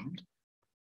microprogrammed,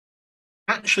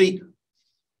 actually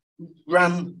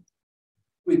ran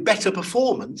with better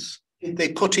performance if they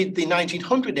put in the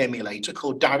 1900 emulator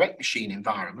called direct machine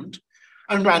environment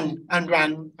and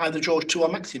ran either George II or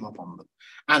Maximop on them.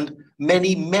 And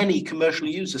many commercial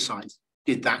user sites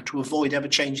did that to avoid ever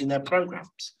changing their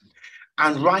programs.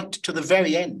 And right to the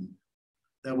very end,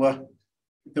 there were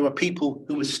people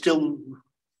who were still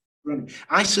running.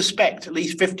 I suspect at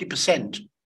least 50%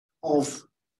 of,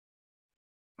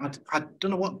 I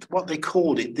don't know what they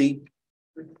called it,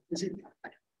 is it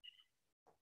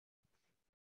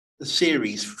the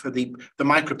series for the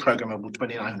microprogrammable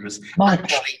 2900s?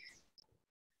 Actually,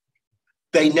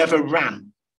 they never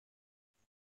ran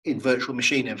in virtual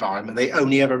machine environment. They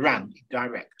only ever ran in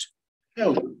direct.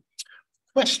 Oh,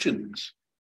 questions?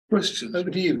 Questions.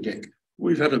 Over to you, Dick.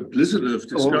 We've had a blizzard of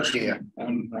discussion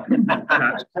on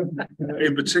that.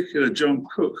 In particular, John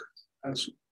Cook has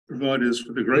provided us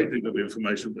with a great deal of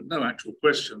information, but no actual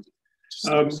questions.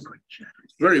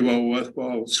 Very well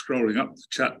worthwhile scrolling up the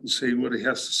chat and seeing what he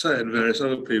has to say and various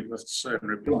other people have to say in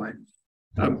reply.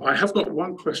 I have got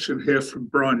one question here from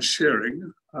Brian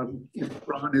Shearing. If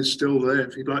Brian is still there,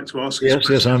 if he'd like to ask.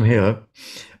 Yes, I'm here.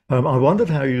 I wondered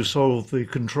how you solved the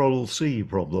Control-C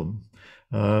problem.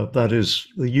 That is,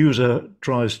 the user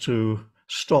tries to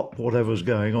stop whatever's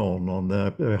going on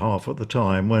their behalf at the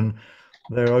time when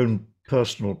their own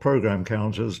personal program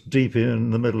counter's deep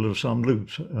in the middle of some loop,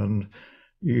 and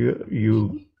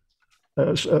who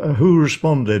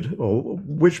responded, or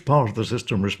which part of the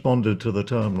system responded to the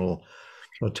terminal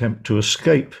attempt to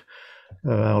escape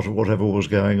out of whatever was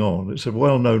going on? It's a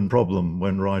well-known problem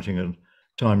when writing a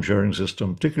time-sharing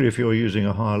system, particularly if you're using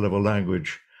a higher-level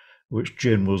language, which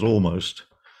Jin was almost.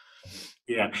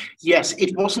 Yeah. Yes,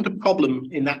 it wasn't a problem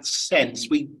in that sense.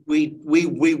 We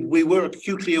were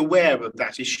acutely aware of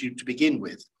that issue to begin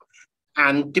with,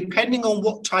 and depending on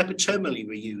what type of terminal you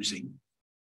were using,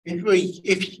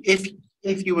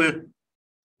 if you were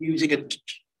using a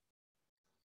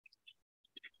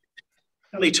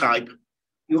teletype,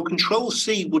 your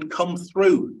Control-C would come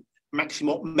through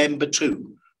Maximop member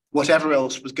 2, whatever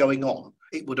else was going on.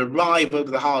 It would arrive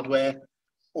over the hardware,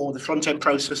 or the front-end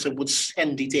processor would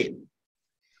send it in.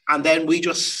 And then we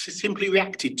just simply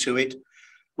reacted to it.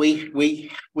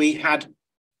 We had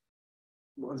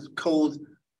what was called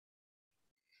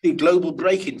the global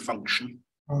break-in function,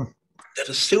 that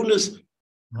as soon as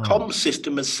COM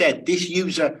system has said this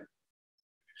user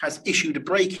has issued a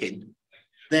break-in,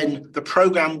 then the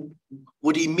program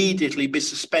would immediately be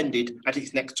suspended at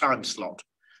its next time slot.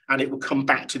 And it would come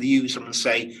back to the user and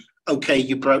say, okay,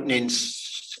 you've broken in,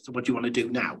 so what do you want to do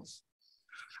now?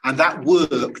 And that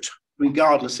worked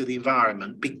regardless of the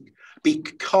environment.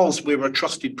 Because we were a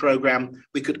trusted program,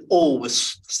 we could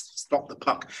always stop the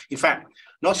puck. In fact,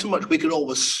 not so much we could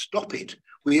always stop it,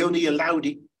 we only allowed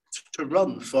it to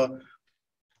run for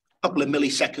couple of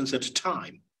milliseconds at a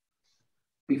time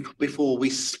before we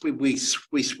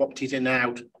swapped it in and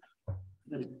out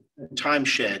and time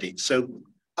shared it. So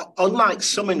unlike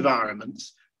some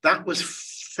environments, that was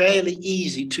fairly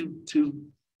easy to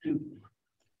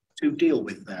deal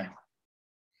with there.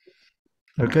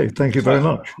 Okay, thank you very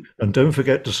much. And don't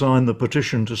forget to sign the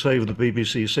petition to save the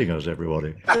BBC singers,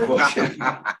 everybody. I'm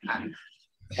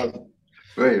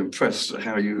very impressed at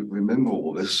how you remember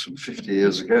all this from 50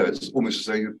 years ago. It's almost as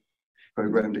though you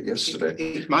programmed it yesterday.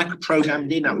 It's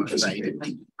micro-programmed in, I'm afraid.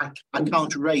 I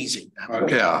can't erase it now.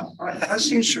 Yeah. I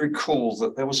seem to recall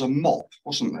that there was a mop,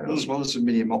 wasn't there, as well as a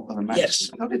Minimop and a Maximop. Yes.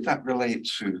 How did that relate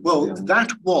to? Well, that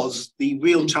was the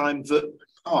real-time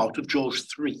part of George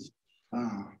 3.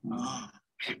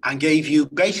 And gave you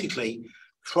basically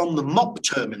from the MOP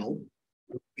terminal,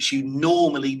 which you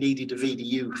normally needed a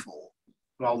VDU for,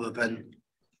 rather than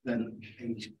a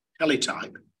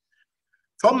teletype.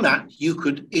 From that, you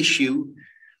could issue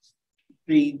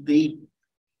the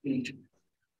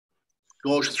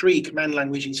George 3 command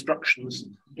language instructions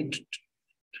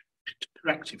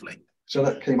interactively. So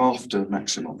that came after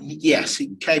Maximop? Yes,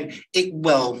 it came. It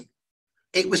was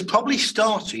probably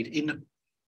started in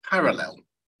parallel,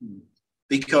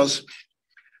 because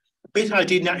a bit I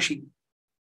didn't actually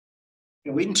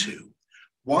go into,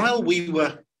 while we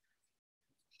were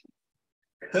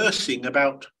cursing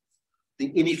about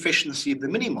the inefficiency of the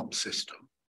Minimop system,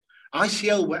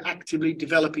 ICL were actively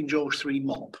developing George 3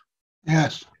 MOP.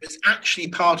 Yes. It's actually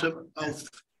part of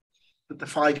the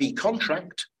 5E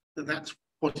contract, that's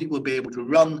what it will be able to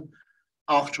run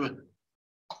after,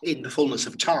 in the fullness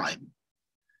of time.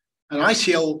 And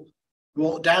ICL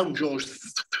brought down George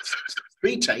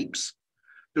 3 tapes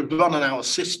to run on our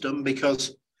system,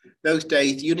 because those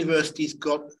days the universities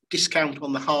got discount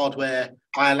on the hardware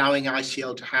by allowing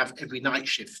ICL to have every night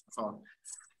shift for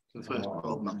the first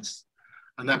 12 months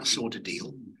and that sort of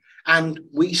deal. And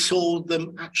we saw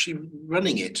them actually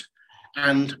running it.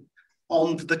 And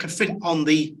on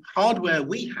the hardware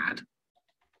we had,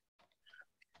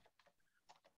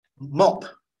 MOP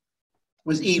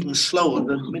was even slower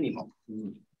than Minimop,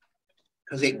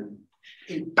 because it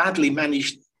badly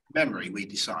managed memory, we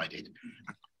decided,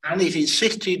 and it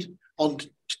insisted on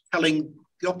telling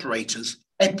the operators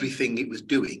everything it was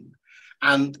doing.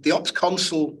 And the ops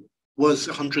console was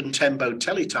 110 baud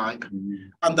teletype,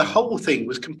 and the whole thing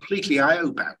was completely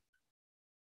IO bound.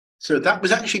 So that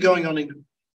was actually going on in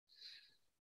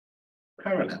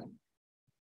parallel,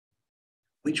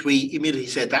 which we immediately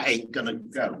said, that ain't gonna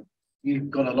go.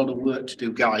 You've got a lot of work to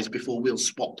do, guys, before we'll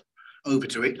swap over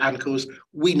to it. And of course,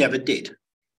 we never did.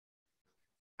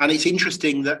 And it's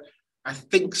interesting that I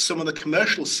think some of the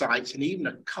commercial sites, and even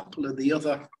a couple of the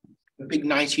big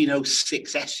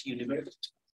 1906S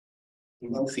universities, the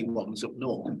wealthy ones up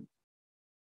north,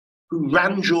 who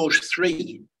ran George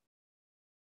 3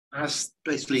 as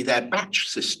basically their batch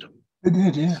system. They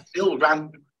did, yeah. Still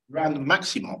ran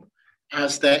Maximop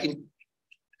as their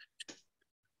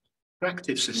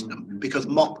interactive system, because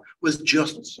MOP was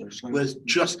just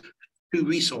too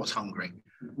resource hungry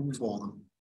for them.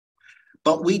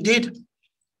 But we did,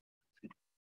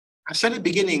 I said at the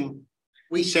beginning,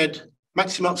 we said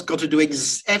Maximop's got to do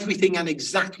everything and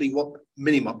exactly what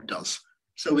Minimop does,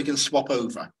 so we can swap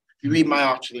over. If you read my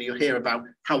article, you'll hear about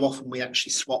how often we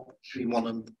actually swap between one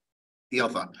and the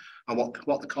other, and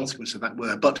what the consequences of that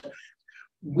were. But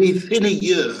within a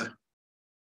year,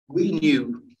 we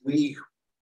knew we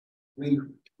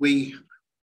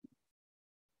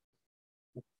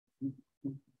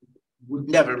would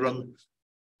never run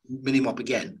Minimop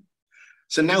again.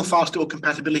 So now fast door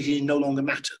compatibility no longer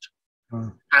mattered.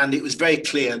 And it was very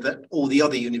clear that all the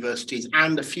other universities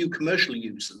and a few commercial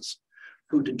users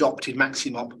who'd adopted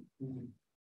Maximop,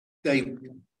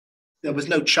 there was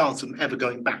no chance of them ever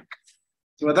going back.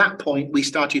 So at that point, we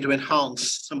started to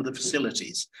enhance some of the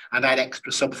facilities and add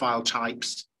extra subfile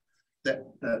types that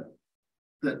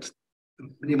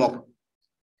Minimop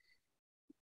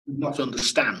did not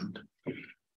understand.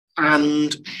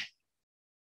 And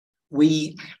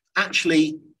we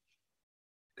actually,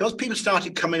 because people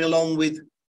started coming along with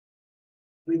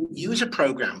user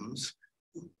programs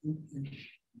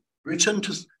written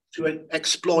to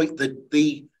exploit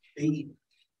the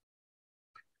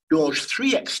George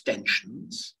 3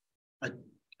 extensions,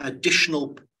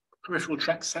 additional peripheral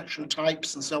track section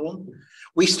types and so on,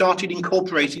 we started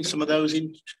incorporating some of those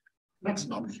in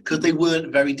Maximop, because they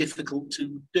weren't very difficult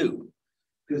to do.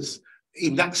 Because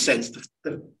in that sense,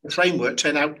 the framework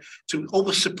turned out to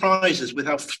almost surprise us with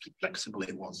how flexible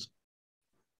it was.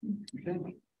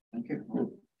 Okay, thank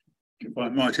you. If I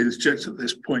might interject at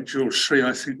this point, George 3,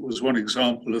 I think, was one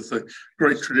example of the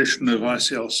great tradition of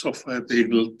ICL software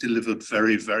being delivered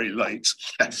very, very late.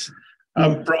 Yes.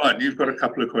 Brian, you've got a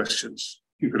couple of questions.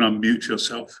 You can unmute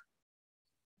yourself.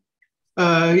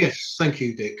 Yes, thank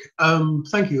you, Dick.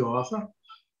 Thank you, Arthur.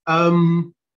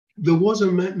 There was a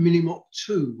Minimop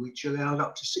 2 which allowed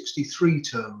up to 63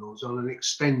 terminals on an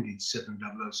extended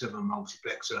 7007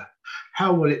 multiplexer.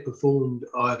 How well it performed,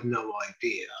 I have no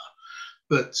idea.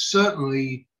 But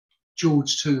certainly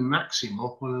George 2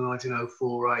 Maximop on a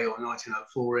 1904A or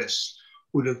 1904S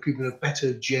would have given a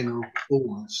better general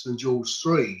performance than George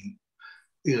 3.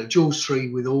 You know, George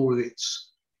 3 with all of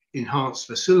its enhanced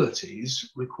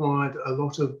facilities required a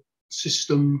lot of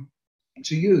system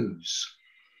to use.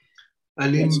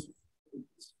 And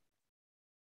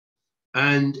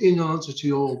in answer to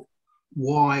your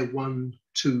why 1,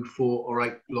 2, 4 or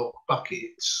 8 block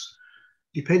buckets,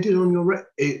 depending on your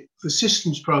for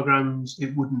systems programs,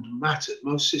 it wouldn't matter.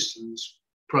 Most systems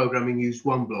programming use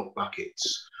 1 block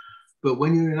buckets. But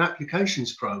when you're in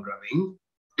applications programming,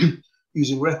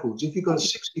 using records, if you've got a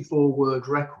 64-word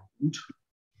record,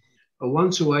 a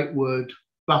 1 to 8 word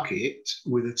bucket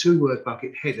with a 2-word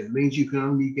bucket header means you can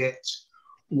only get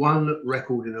 1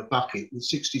 record in a bucket with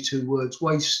 62 words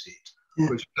wasted. Yeah.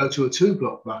 Whereas if you go to a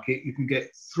 2-block bucket, you can get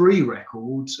 3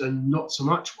 records and not so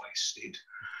much wasted.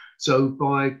 So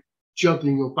by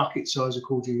juggling your bucket size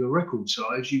according to your record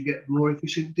size, you get more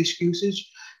efficient disk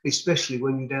usage, especially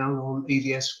when you're down on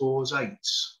EDS 4s,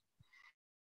 8s.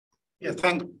 Yeah,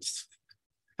 thanks,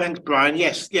 Brian.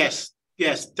 Yes.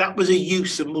 That was a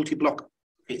use of multi-block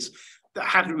buckets that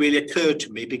hadn't really occurred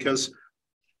to me because,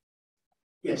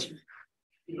 yes,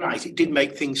 you're right, it did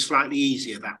make things slightly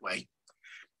easier that way.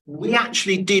 We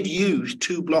actually did use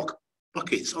 2-block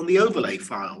buckets on the overlay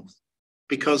files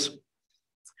because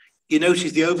you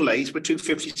notice the overlays were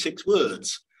 256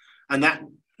 words, and that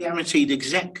guaranteed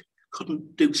exec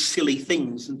couldn't do silly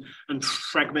things and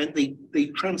fragment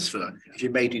the transfer if you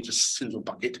made it a single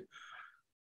bucket.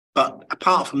 But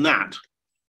apart from that,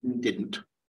 we didn't.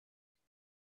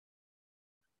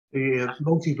 The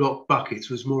multi-block buckets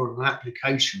was more of an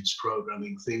applications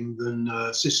programming thing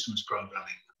than systems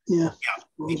programming. Yeah,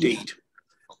 indeed.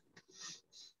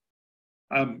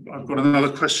 I've got another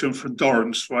question from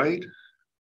Doran Swade.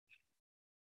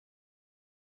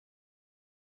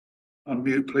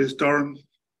 Unmute, please, Doran.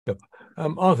 Yep.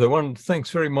 Arthur, thanks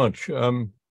very much.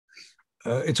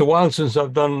 It's a while since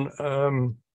I've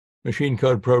done machine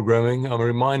code programming. I'm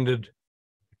reminded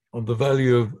of the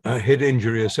value of head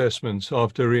injury assessments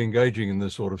after re-engaging in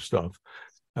this sort of stuff.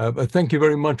 But thank you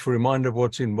very much for a reminder of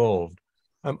what's involved.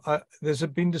 There's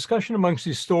been discussion amongst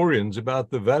historians about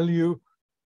the value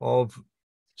of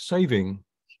saving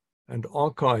and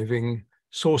archiving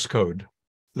source code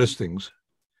listings.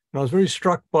 And I was very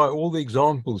struck by all the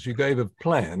examples you gave of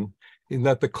plan, in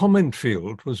that the comment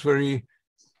field was very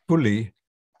fully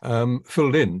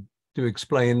filled in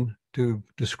to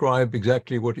describe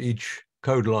exactly what each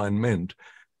code line meant.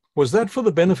 Was that for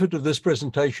the benefit of this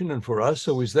presentation and for us,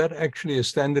 or is that actually a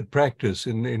standard practice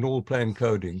in all plan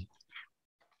coding?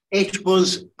 It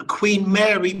was a Queen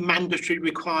Mary mandatory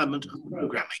requirement of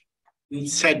programming. We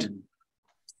said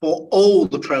for all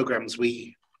the programs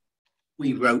we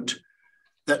wrote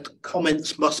that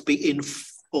comments must be in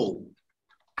full,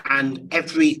 and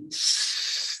every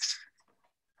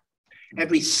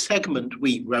segment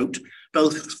we wrote,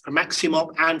 both for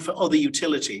Maximop and for other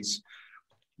utilities,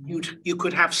 you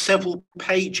could have several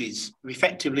pages,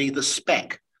 effectively the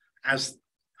spec as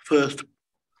first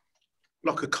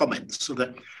block of comments, so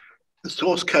that the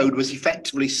source code was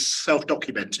effectively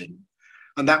self-documenting,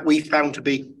 and that we found to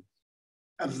be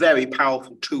a very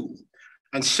powerful tool.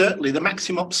 And certainly the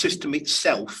Maximop system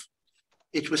itself,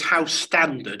 it was house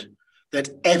standard that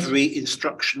every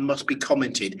instruction must be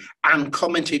commented, and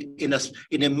commented in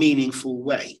a meaningful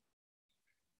way.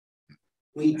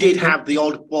 We did have the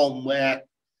odd one where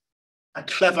a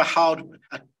clever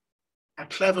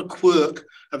quirk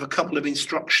of a couple of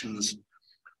instructions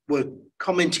were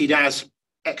commented as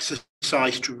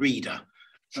exercise to reader.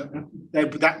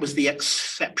 That was the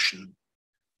exception.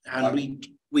 And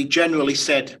we generally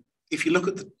said, if you look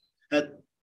at the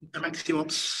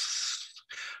Maximop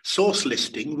source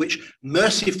listing, which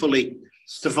mercifully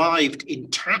survived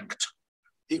intact,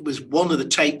 it was one of the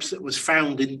tapes that was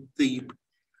found in the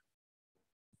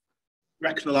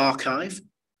Rechnal archive,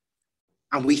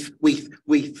 and we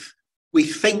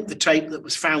think the tape that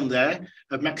was found there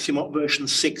of Maximop version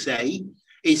 6A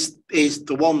is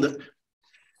the one that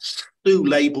Stu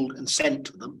labelled and sent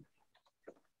to them,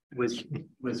 was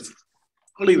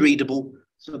fully readable,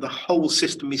 so the whole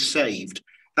system is saved.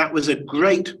 That was a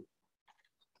great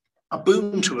a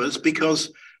boon to us,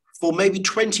 because for maybe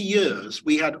 20 years,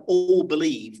 we had all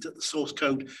believed that the source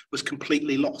code was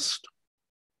completely lost.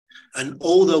 And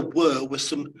all there were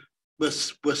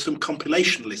some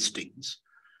compilation listings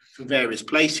from various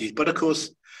places. But of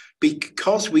course,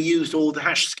 because we used all the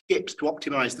hash skips to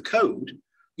optimize the code,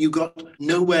 you got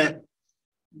nowhere.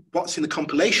 What's in the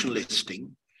compilation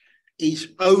listing is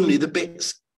only the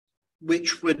bits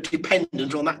which were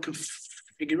dependent on that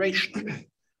configuration.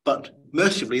 But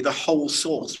mercifully, the whole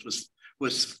source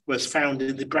was found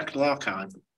in the Bracknell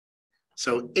archive.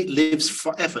 So it lives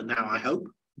forever now, I hope.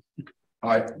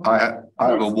 I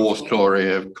have a war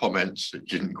story of comments that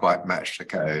didn't quite match the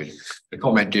code. The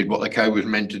comment did what the code was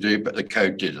meant to do, but the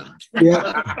code didn't.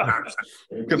 Yeah.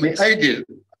 It took me ages.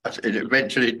 It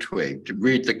eventually twigged.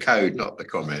 Read the code, not the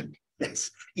comment.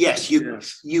 Yes, you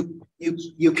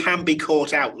can be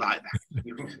caught out like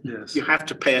that. You have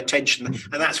to pay attention,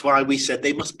 and that's why we said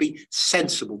they must be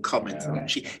sensible comments that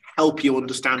actually help you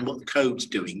understand what the code's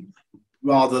doing,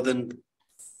 rather than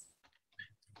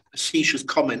facetious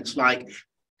comments like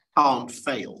 "can't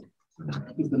fail."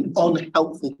 It's an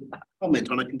unhelpful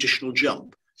comment on a conditional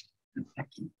jump,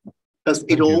 because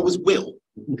it always will.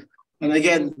 And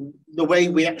again, the way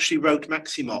we actually wrote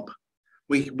Maximop,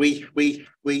 we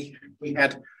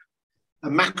had a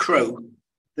macro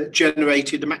that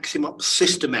generated a Maximop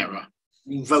system error,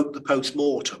 invoked the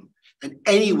post-mortem, and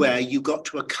anywhere you got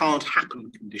to a can't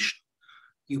happen condition,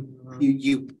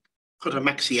 you put a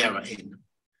maxi error in.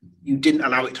 You didn't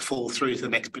allow it to fall through to the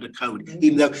next bit of code,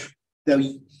 even though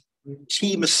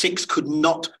team of 6 could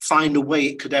not find a way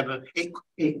it could ever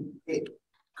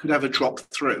drop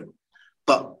through,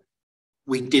 but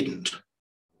we didn't.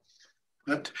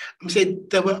 But I'm saying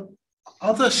there were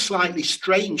other slightly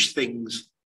strange things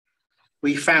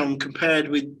we found compared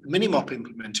with Minimop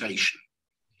implementation,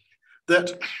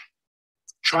 that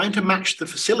trying to match the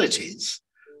facilities,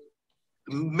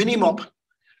 Minimop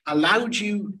allowed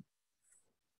you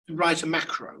to write a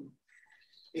macro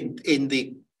in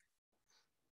the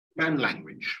command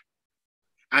language,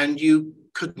 and you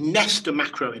could nest a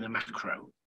macro in a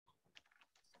macro,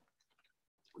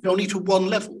 only to one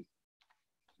level.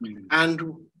 And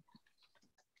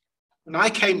when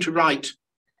I came to write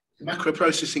macro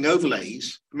processing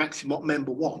overlays for Maximop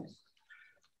member 1,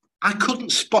 I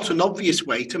couldn't spot an obvious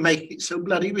way to make it so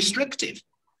bloody restrictive.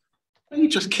 And you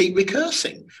just keep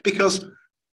recursing, because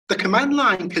the command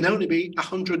line can only be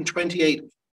 128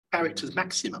 characters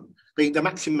maximum, being the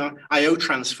maximum IO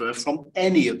transfer from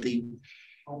any of the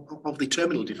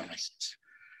terminal devices.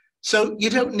 So you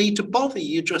don't need to bother.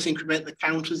 You just increment the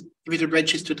counters, give it a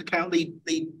register to count the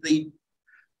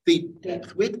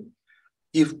depth width.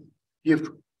 You've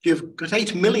got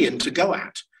 8 million to go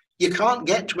at. You can't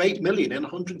get to 8 million in a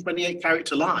 128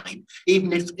 character line,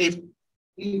 even if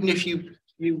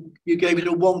you gave it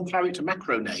a 1 character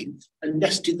macro name and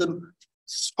nested them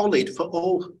solid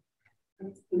for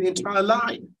the entire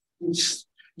line.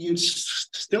 You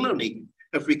still only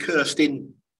have recursed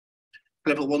in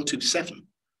level 127.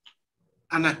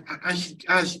 And as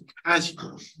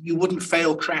you wouldn't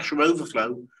fail, crash, or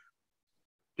overflow,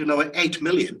 at 8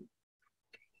 million,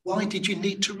 why did you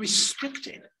need to restrict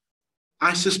it?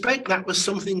 I suspect that was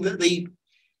something that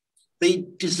the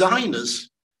designers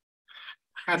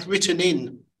had written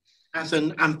in as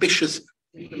an ambitious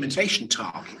implementation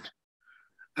target.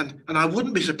 And I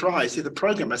wouldn't be surprised if the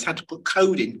programmers had to put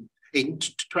code in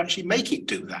to actually make it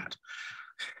do that.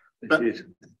 But,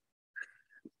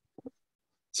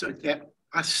 so yeah,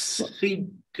 I see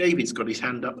David's got his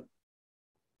hand up.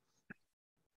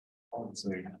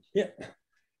 Yeah.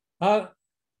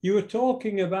 You were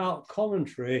talking about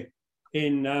commentary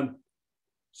in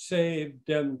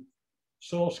saved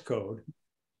source code.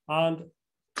 And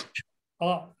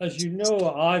as you know,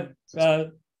 I've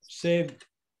saved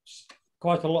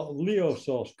quite a lot of Leo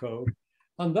source code,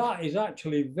 and that is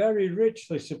actually very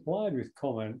richly supplied with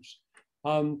comments.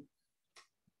 But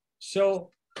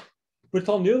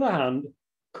on the other hand,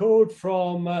 code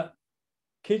from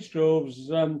Kidsgrove's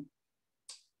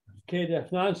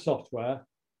KDF9 software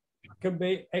can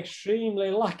be extremely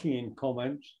lacking in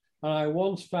comments. And I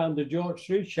once found a George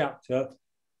 3 chapter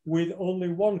with only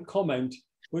one comment,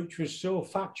 which was so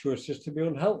fatuous as to be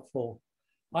unhelpful.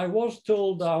 I was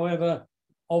told, however,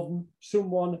 of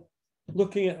someone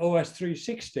looking at OS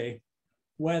 360,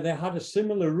 where they had a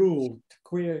similar rule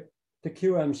to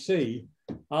QMC,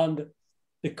 and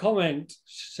the comment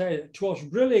said, "'Twas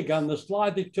brillig and the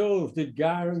slithy toes did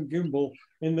gyre and gimble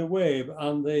in the wave,"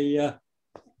 and the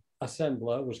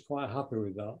assembler was quite happy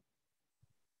with that.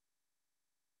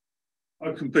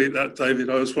 I can beat that, David.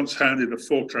 I was once handed a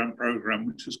Fortran program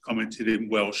which was commented in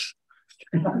Welsh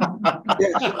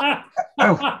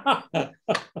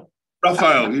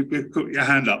Raphael, you put your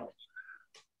hand up.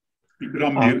 You could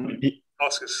unmute.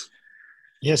 Ask us.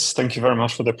 Yes, thank you very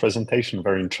much for the presentation.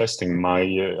 Very interesting.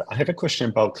 I have a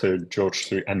question about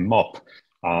George III and MOP.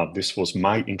 This was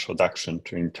my introduction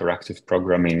to interactive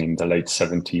programming in the late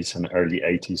 70s and early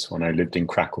 80s when I lived in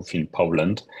Krakow in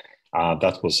Poland.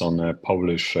 That was on a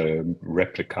Polish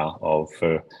replica of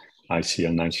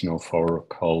ICL 1904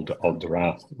 called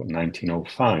Odra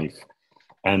 1905.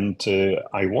 And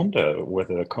I wonder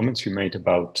whether the comments you made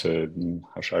about,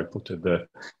 how shall I put it, the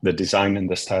design and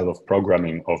the style of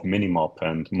programming of Minimop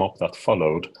and MOP that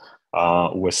followed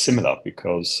were similar,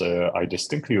 because I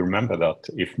distinctly remember that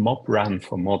if MOP ran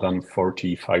for more than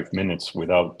 45 minutes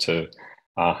without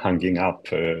hanging up,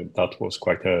 that was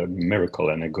quite a miracle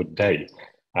and a good day.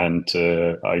 And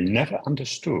I never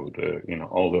understood,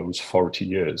 all those 40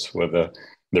 years, whether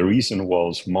the reason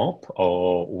was MOP,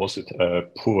 or was it a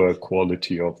poor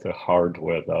quality of the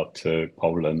hardware that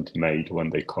Poland made when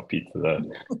they copied the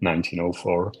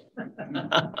 1904?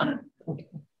 I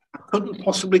couldn't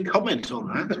possibly comment on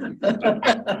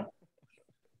that.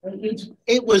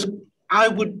 It was, I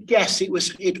would guess it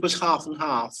was half and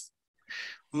half.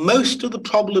 Most of the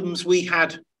problems we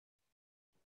had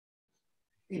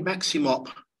in Maximop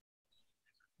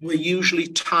were usually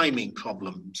timing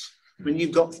problems. When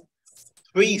you've got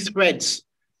 3 threads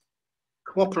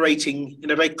cooperating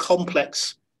in a very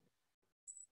complex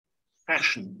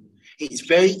fashion, it's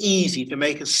very easy to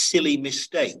make a silly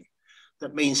mistake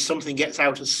that means something gets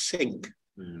out of sync.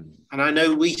 And I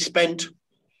know we spent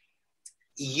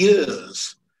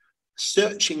years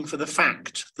searching for the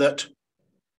fact that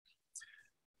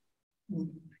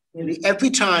every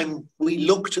time we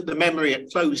looked at the memory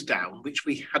at close down, which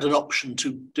we had an option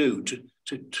to do, to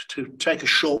take a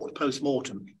short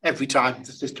post-mortem every time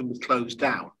the system was closed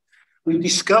down, we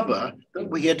discover that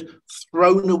we had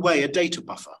thrown away a data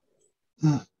buffer.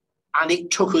 And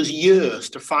it took us years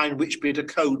to find which bit of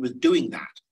code was doing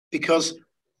that, because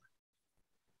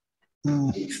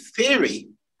in theory,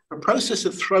 a process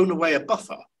had thrown away a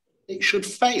buffer, it should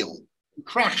fail,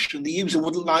 crash, and the user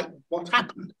wouldn't like what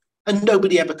happened. And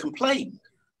nobody ever complained.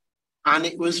 And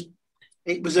it was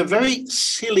a very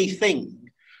silly thing.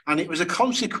 And it was a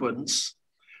consequence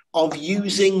of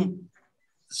using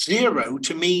 0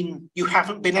 to mean you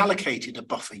haven't been allocated a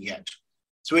buffer yet.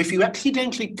 So if you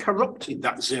accidentally corrupted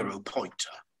that 0 pointer,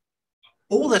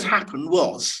 all that happened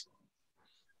was,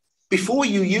 before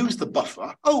you use the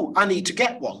buffer, oh, I need to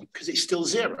get one because it's still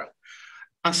 0.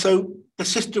 And so the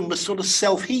system was sort of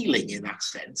self-healing in that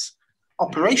sense,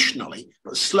 operationally,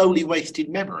 but slowly wasted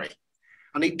memory.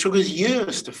 And it took us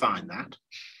years to find that.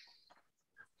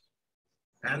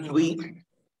 And it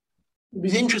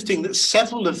was interesting that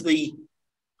several of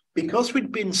because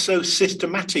we'd been so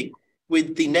systematic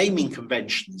with the naming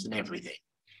conventions and everything,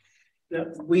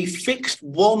 that we fixed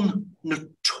one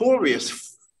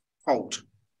notorious fault,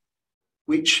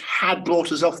 which had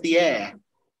brought us off the air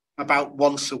about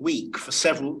once a week for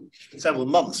several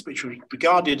months, which was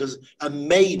regarded as a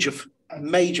major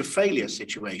failure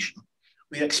situation.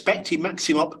 We expected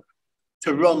Maximop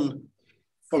to run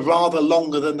for rather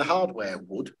longer than the hardware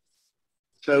would.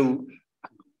 So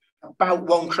about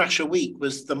 1 crash a week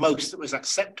was the most that was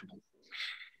acceptable.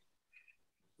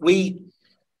 We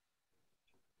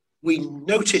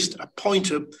noticed a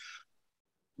point of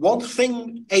one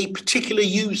thing a particular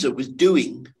user was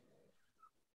doing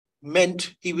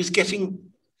meant he was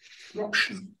getting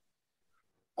corruption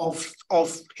of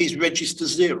his register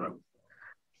 0.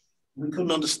 We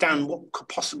couldn't understand what could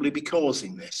possibly be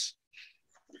causing this.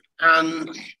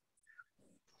 And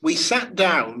we sat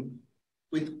down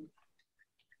with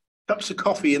cups of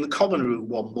coffee in the common room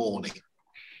one morning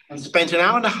and spent an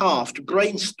hour and a half to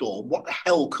brainstorm what the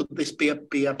hell could this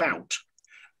be about.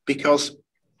 Because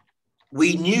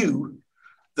we knew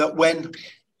that when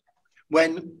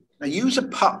a user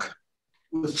puck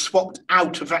was swapped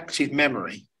out of active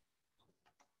memory,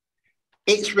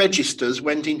 its registers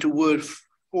went into word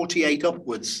 48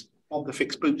 upwards of the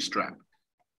fixed bootstrap.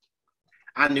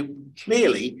 And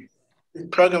clearly, the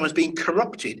program was being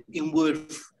corrupted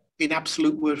in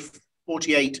absolute word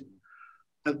 48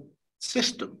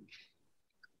 system.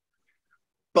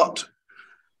 But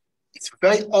it's a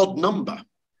very odd number.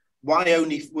 Why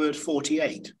only word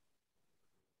 48?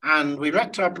 And we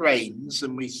racked our brains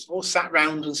and we all sat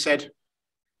round and said,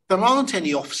 there aren't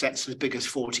any offsets as big as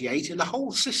 48 in the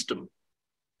whole system.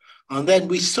 And then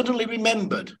we suddenly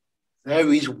remembered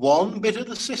there is one bit of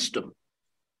the system,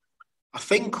 a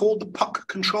thing called the puck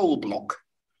control block,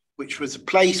 which was a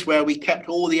place where we kept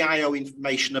all the IO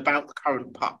information about the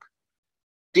current puck,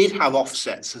 did have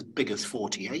offsets as big as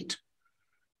 48.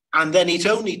 And then it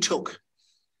only took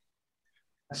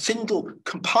a single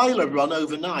compiler run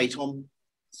overnight on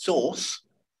source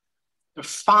to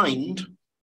find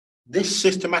this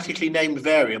systematically named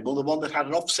variable, the one that had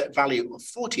an offset value of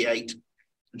 48.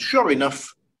 And sure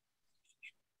enough,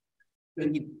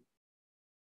 the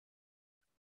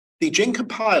Gin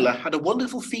compiler had a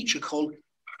wonderful feature called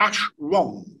hash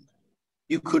wrong.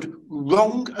 You could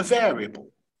wrong a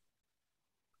variable,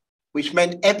 which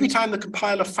meant every time the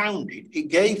compiler found it, it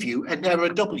gave you an error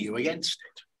W against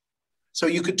it. So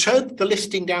you could turn the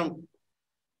listing down,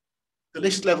 the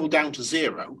list level down to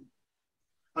 0,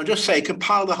 and just say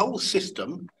compile the whole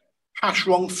system, hash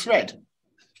wrong thread.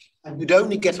 And you'd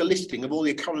only get a listing of all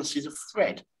the occurrences of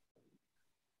thread.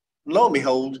 And lo and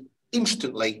behold,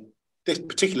 instantly, this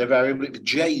particular variable, it was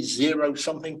J0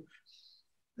 something,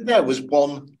 there was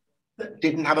one that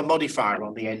didn't have a modifier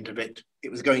on the end of it.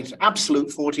 It was going to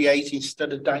absolute 48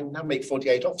 instead of dynamic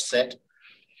 48 offset.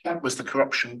 That was the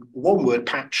corruption, one word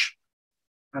patch,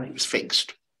 and it was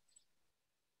fixed.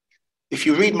 If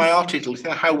you read my article, you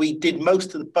know how we did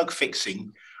most of the bug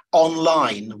fixing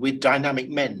online with dynamic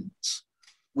mends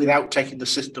without taking the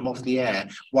system off the air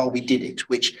while we did it,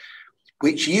 which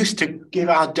used to give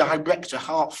our director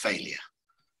heart failure.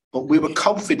 But we were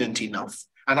confident enough,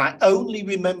 and I only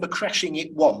remember crashing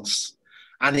it once,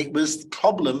 and it was the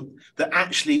problem that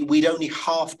actually we'd only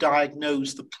half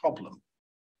diagnosed the problem.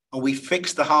 And we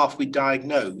fixed the half we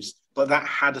diagnosed, but that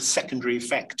had a secondary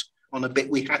effect on a bit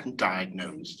we hadn't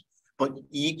diagnosed. But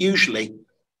usually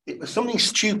it was something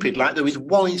stupid, like there was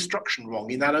one instruction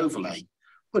wrong in that overlay.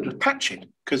 We'd just patch it,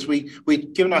 because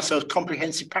we'd given ourselves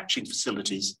comprehensive patching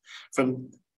facilities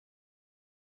from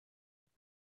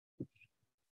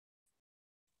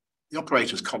the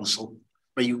operator's console,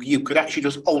 where you could actually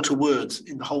just alter words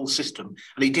in the whole system.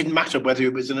 And it didn't matter whether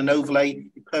it was in an overlay,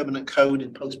 in permanent code,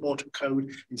 in post-mortem code,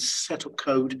 in setup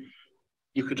code.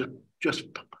 You could just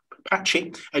patch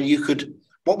it, and you could,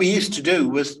 what we used to do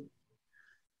was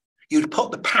you'd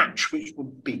put the patch, which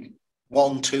would be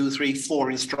 1, 2, 3,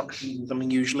 4 instructions,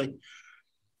 something usually.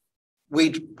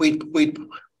 We'd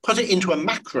put it into a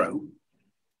macro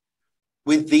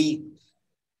with the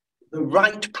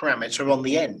right parameter on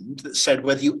the end that said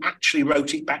whether you actually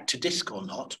wrote it back to disk or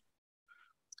not,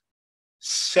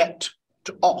 set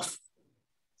to off.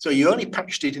 So you only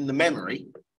patched it in the memory.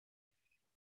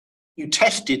 You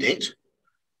tested it,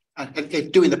 and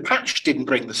if doing the patch didn't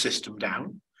bring the system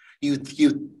down, you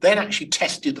then actually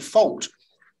tested the fault,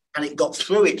 and it got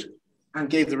through it and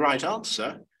gave the right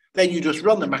answer. Then you just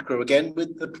run the macro again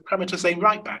with the parameter saying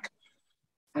right back.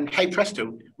 And hey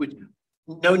presto, with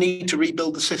no need to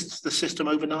rebuild the system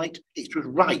overnight. It's just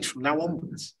right from now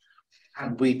onwards.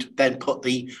 And we'd then put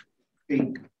the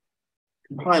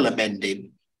compiler mend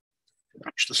in,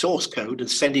 patch the source code, and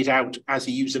send it out as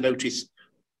a user notice.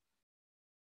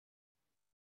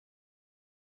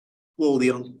 All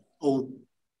the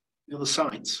other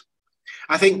sites.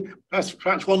 I think that's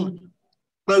perhaps one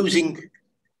closing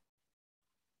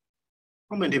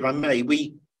comment, if I may.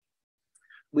 We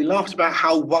laughed about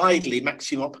how widely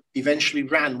Maximop eventually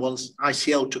ran once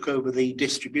ICL took over the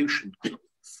distribution.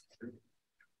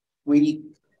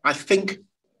 I think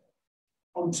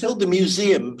until the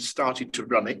museum started to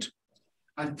run it,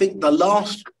 I think the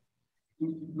last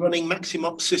running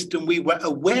Maximop system we were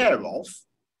aware of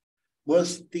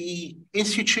was the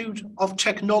Institute of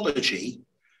Technology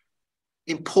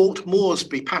in Port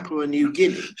Moresby, Papua New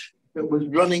Guinea, that was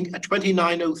running a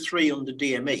 2903 under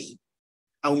DME,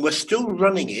 and we're still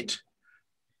running it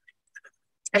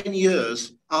 10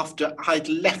 years after I'd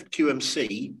left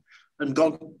QMC and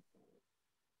gone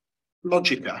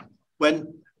Logica,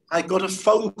 when I got a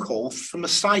phone call from a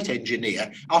site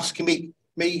engineer asking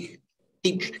me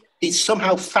he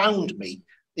somehow found me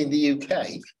in the UK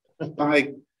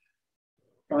by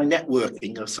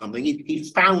networking or something. He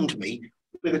found me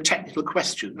with a technical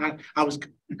question. I was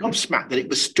gobsmacked that it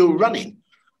was still running.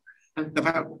 And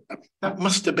that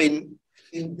must have been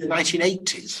in the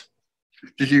 1980s.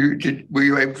 Were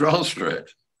you able to answer it?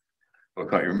 I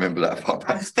can't remember that part.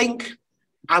 I think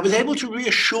I was able to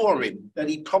reassure him that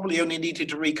he probably only needed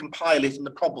to recompile it and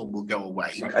the problem will go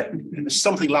away. It was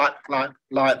something like that.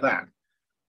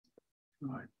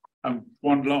 Right.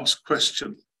 One last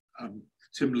question.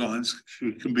 Tim Lyons, if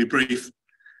you can be brief.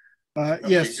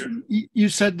 Yes, you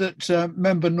said that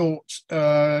member naught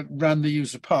ran the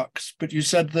user pucks, but you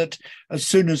said that as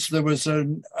soon as there was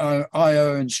an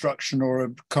IO instruction or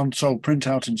a console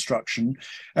printout instruction,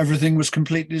 everything was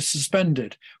completely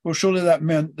suspended. Well, surely that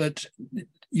meant that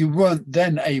you weren't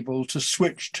then able to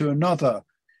switch to another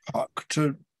puck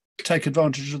to take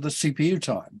advantage of the CPU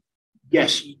time.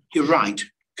 Yes, you're right.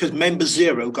 because member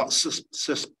 0 got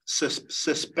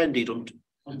suspended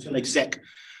until exec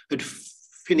had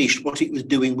finished what it was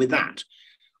doing with that.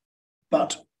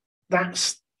 But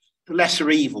that's the lesser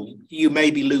evil. You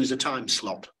maybe lose a time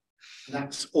slot.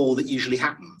 That's all that usually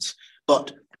happens.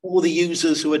 But all the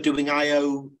users who are doing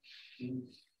I/O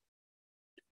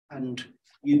and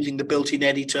using the built-in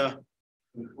editor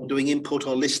or doing input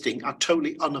or listing are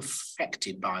totally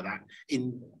unaffected by that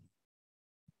in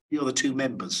the other 2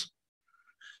 members.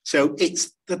 So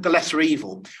it's the lesser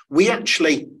evil. We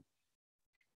actually,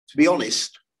 to be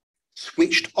honest,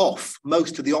 switched off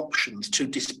most of the options to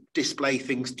display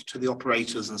things to the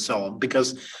operators and so on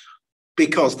because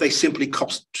they simply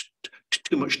cost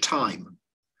too much time.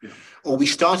 Yeah. Or we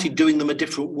started doing them a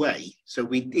different way, so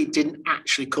it didn't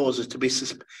actually cause us to be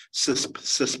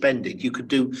suspended. You could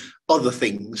do other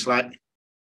things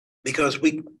because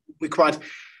we quite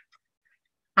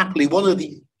happily, one of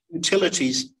the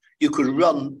utilities you could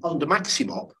run under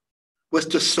Maximop was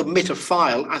to submit a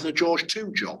file as a George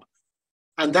 2 job,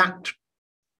 and that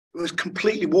was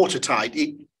completely watertight.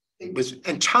 It was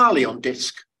entirely on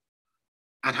disk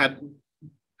and had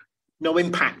no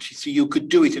impact. So you could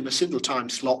do it in a single time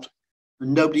slot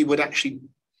and nobody would actually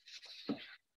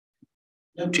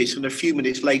notice. And a few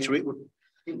minutes later, it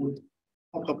would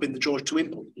pop up in the George 2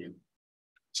 input view.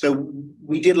 So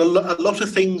we did a lot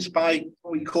of things by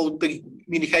what we called the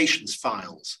communications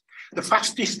files. The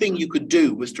fastest thing you could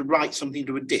do was to write something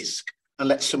to a disk and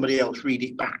let somebody else read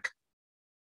it back.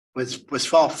 Was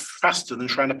far faster than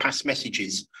trying to pass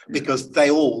messages because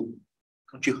they all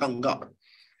got you hung up.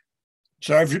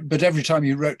 So every time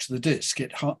you wrote to the disk,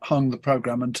 it hung the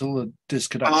program until the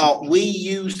disk had actually... We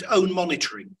used own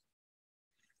monitoring.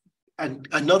 And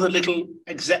another little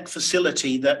exec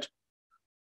facility that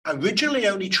originally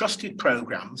only trusted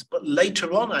programs, but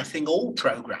later on, I think all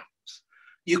programs,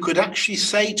 you could actually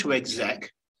say to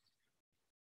exec,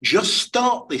 just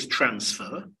start this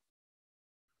transfer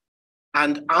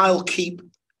and I'll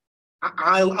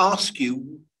ask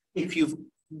you if you've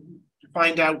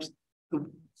find out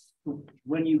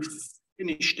when you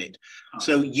finished it.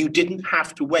 So you didn't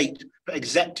have to wait for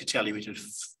exec to tell you it had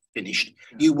finished.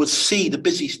 You would see the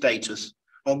busy status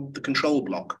on the control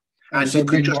block. And so you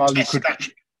could meanwhile, just test that.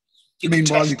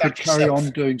 Meanwhile, you could carry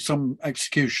on doing some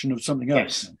execution of something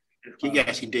else. Yes,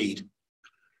 yes, indeed.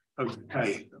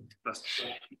 Okay.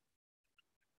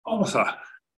 Arthur,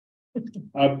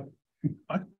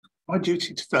 my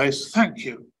duty today is to thank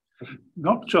you,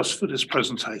 not just for this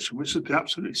presentation, which has been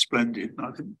absolutely splendid. And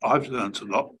I think I've learned a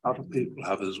lot, other people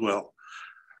have as well.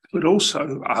 But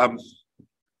also,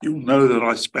 you'll know that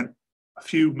I spent a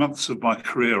few months of my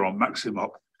career on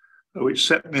Maximop, which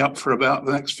set me up for about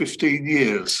the next 15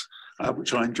 years,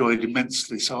 which I enjoyed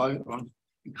immensely. So I'm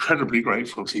incredibly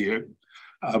grateful to you.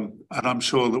 And I'm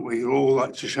sure that we all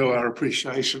like to show our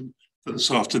appreciation for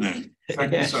this afternoon.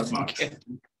 Thank you so much.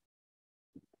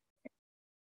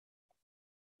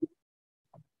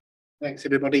 Thanks,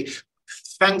 everybody.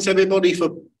 Thanks, everybody,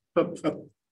 for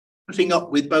putting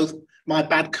up with both my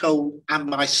bad cold and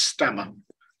my stammer.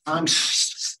 I'm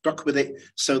stuck with it,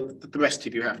 so the rest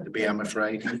of you have to be, I'm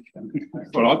afraid.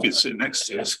 Well, I've been sitting next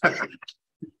to you.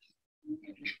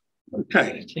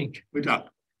 Okay, we're done.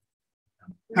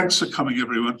 Thanks for coming,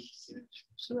 everyone.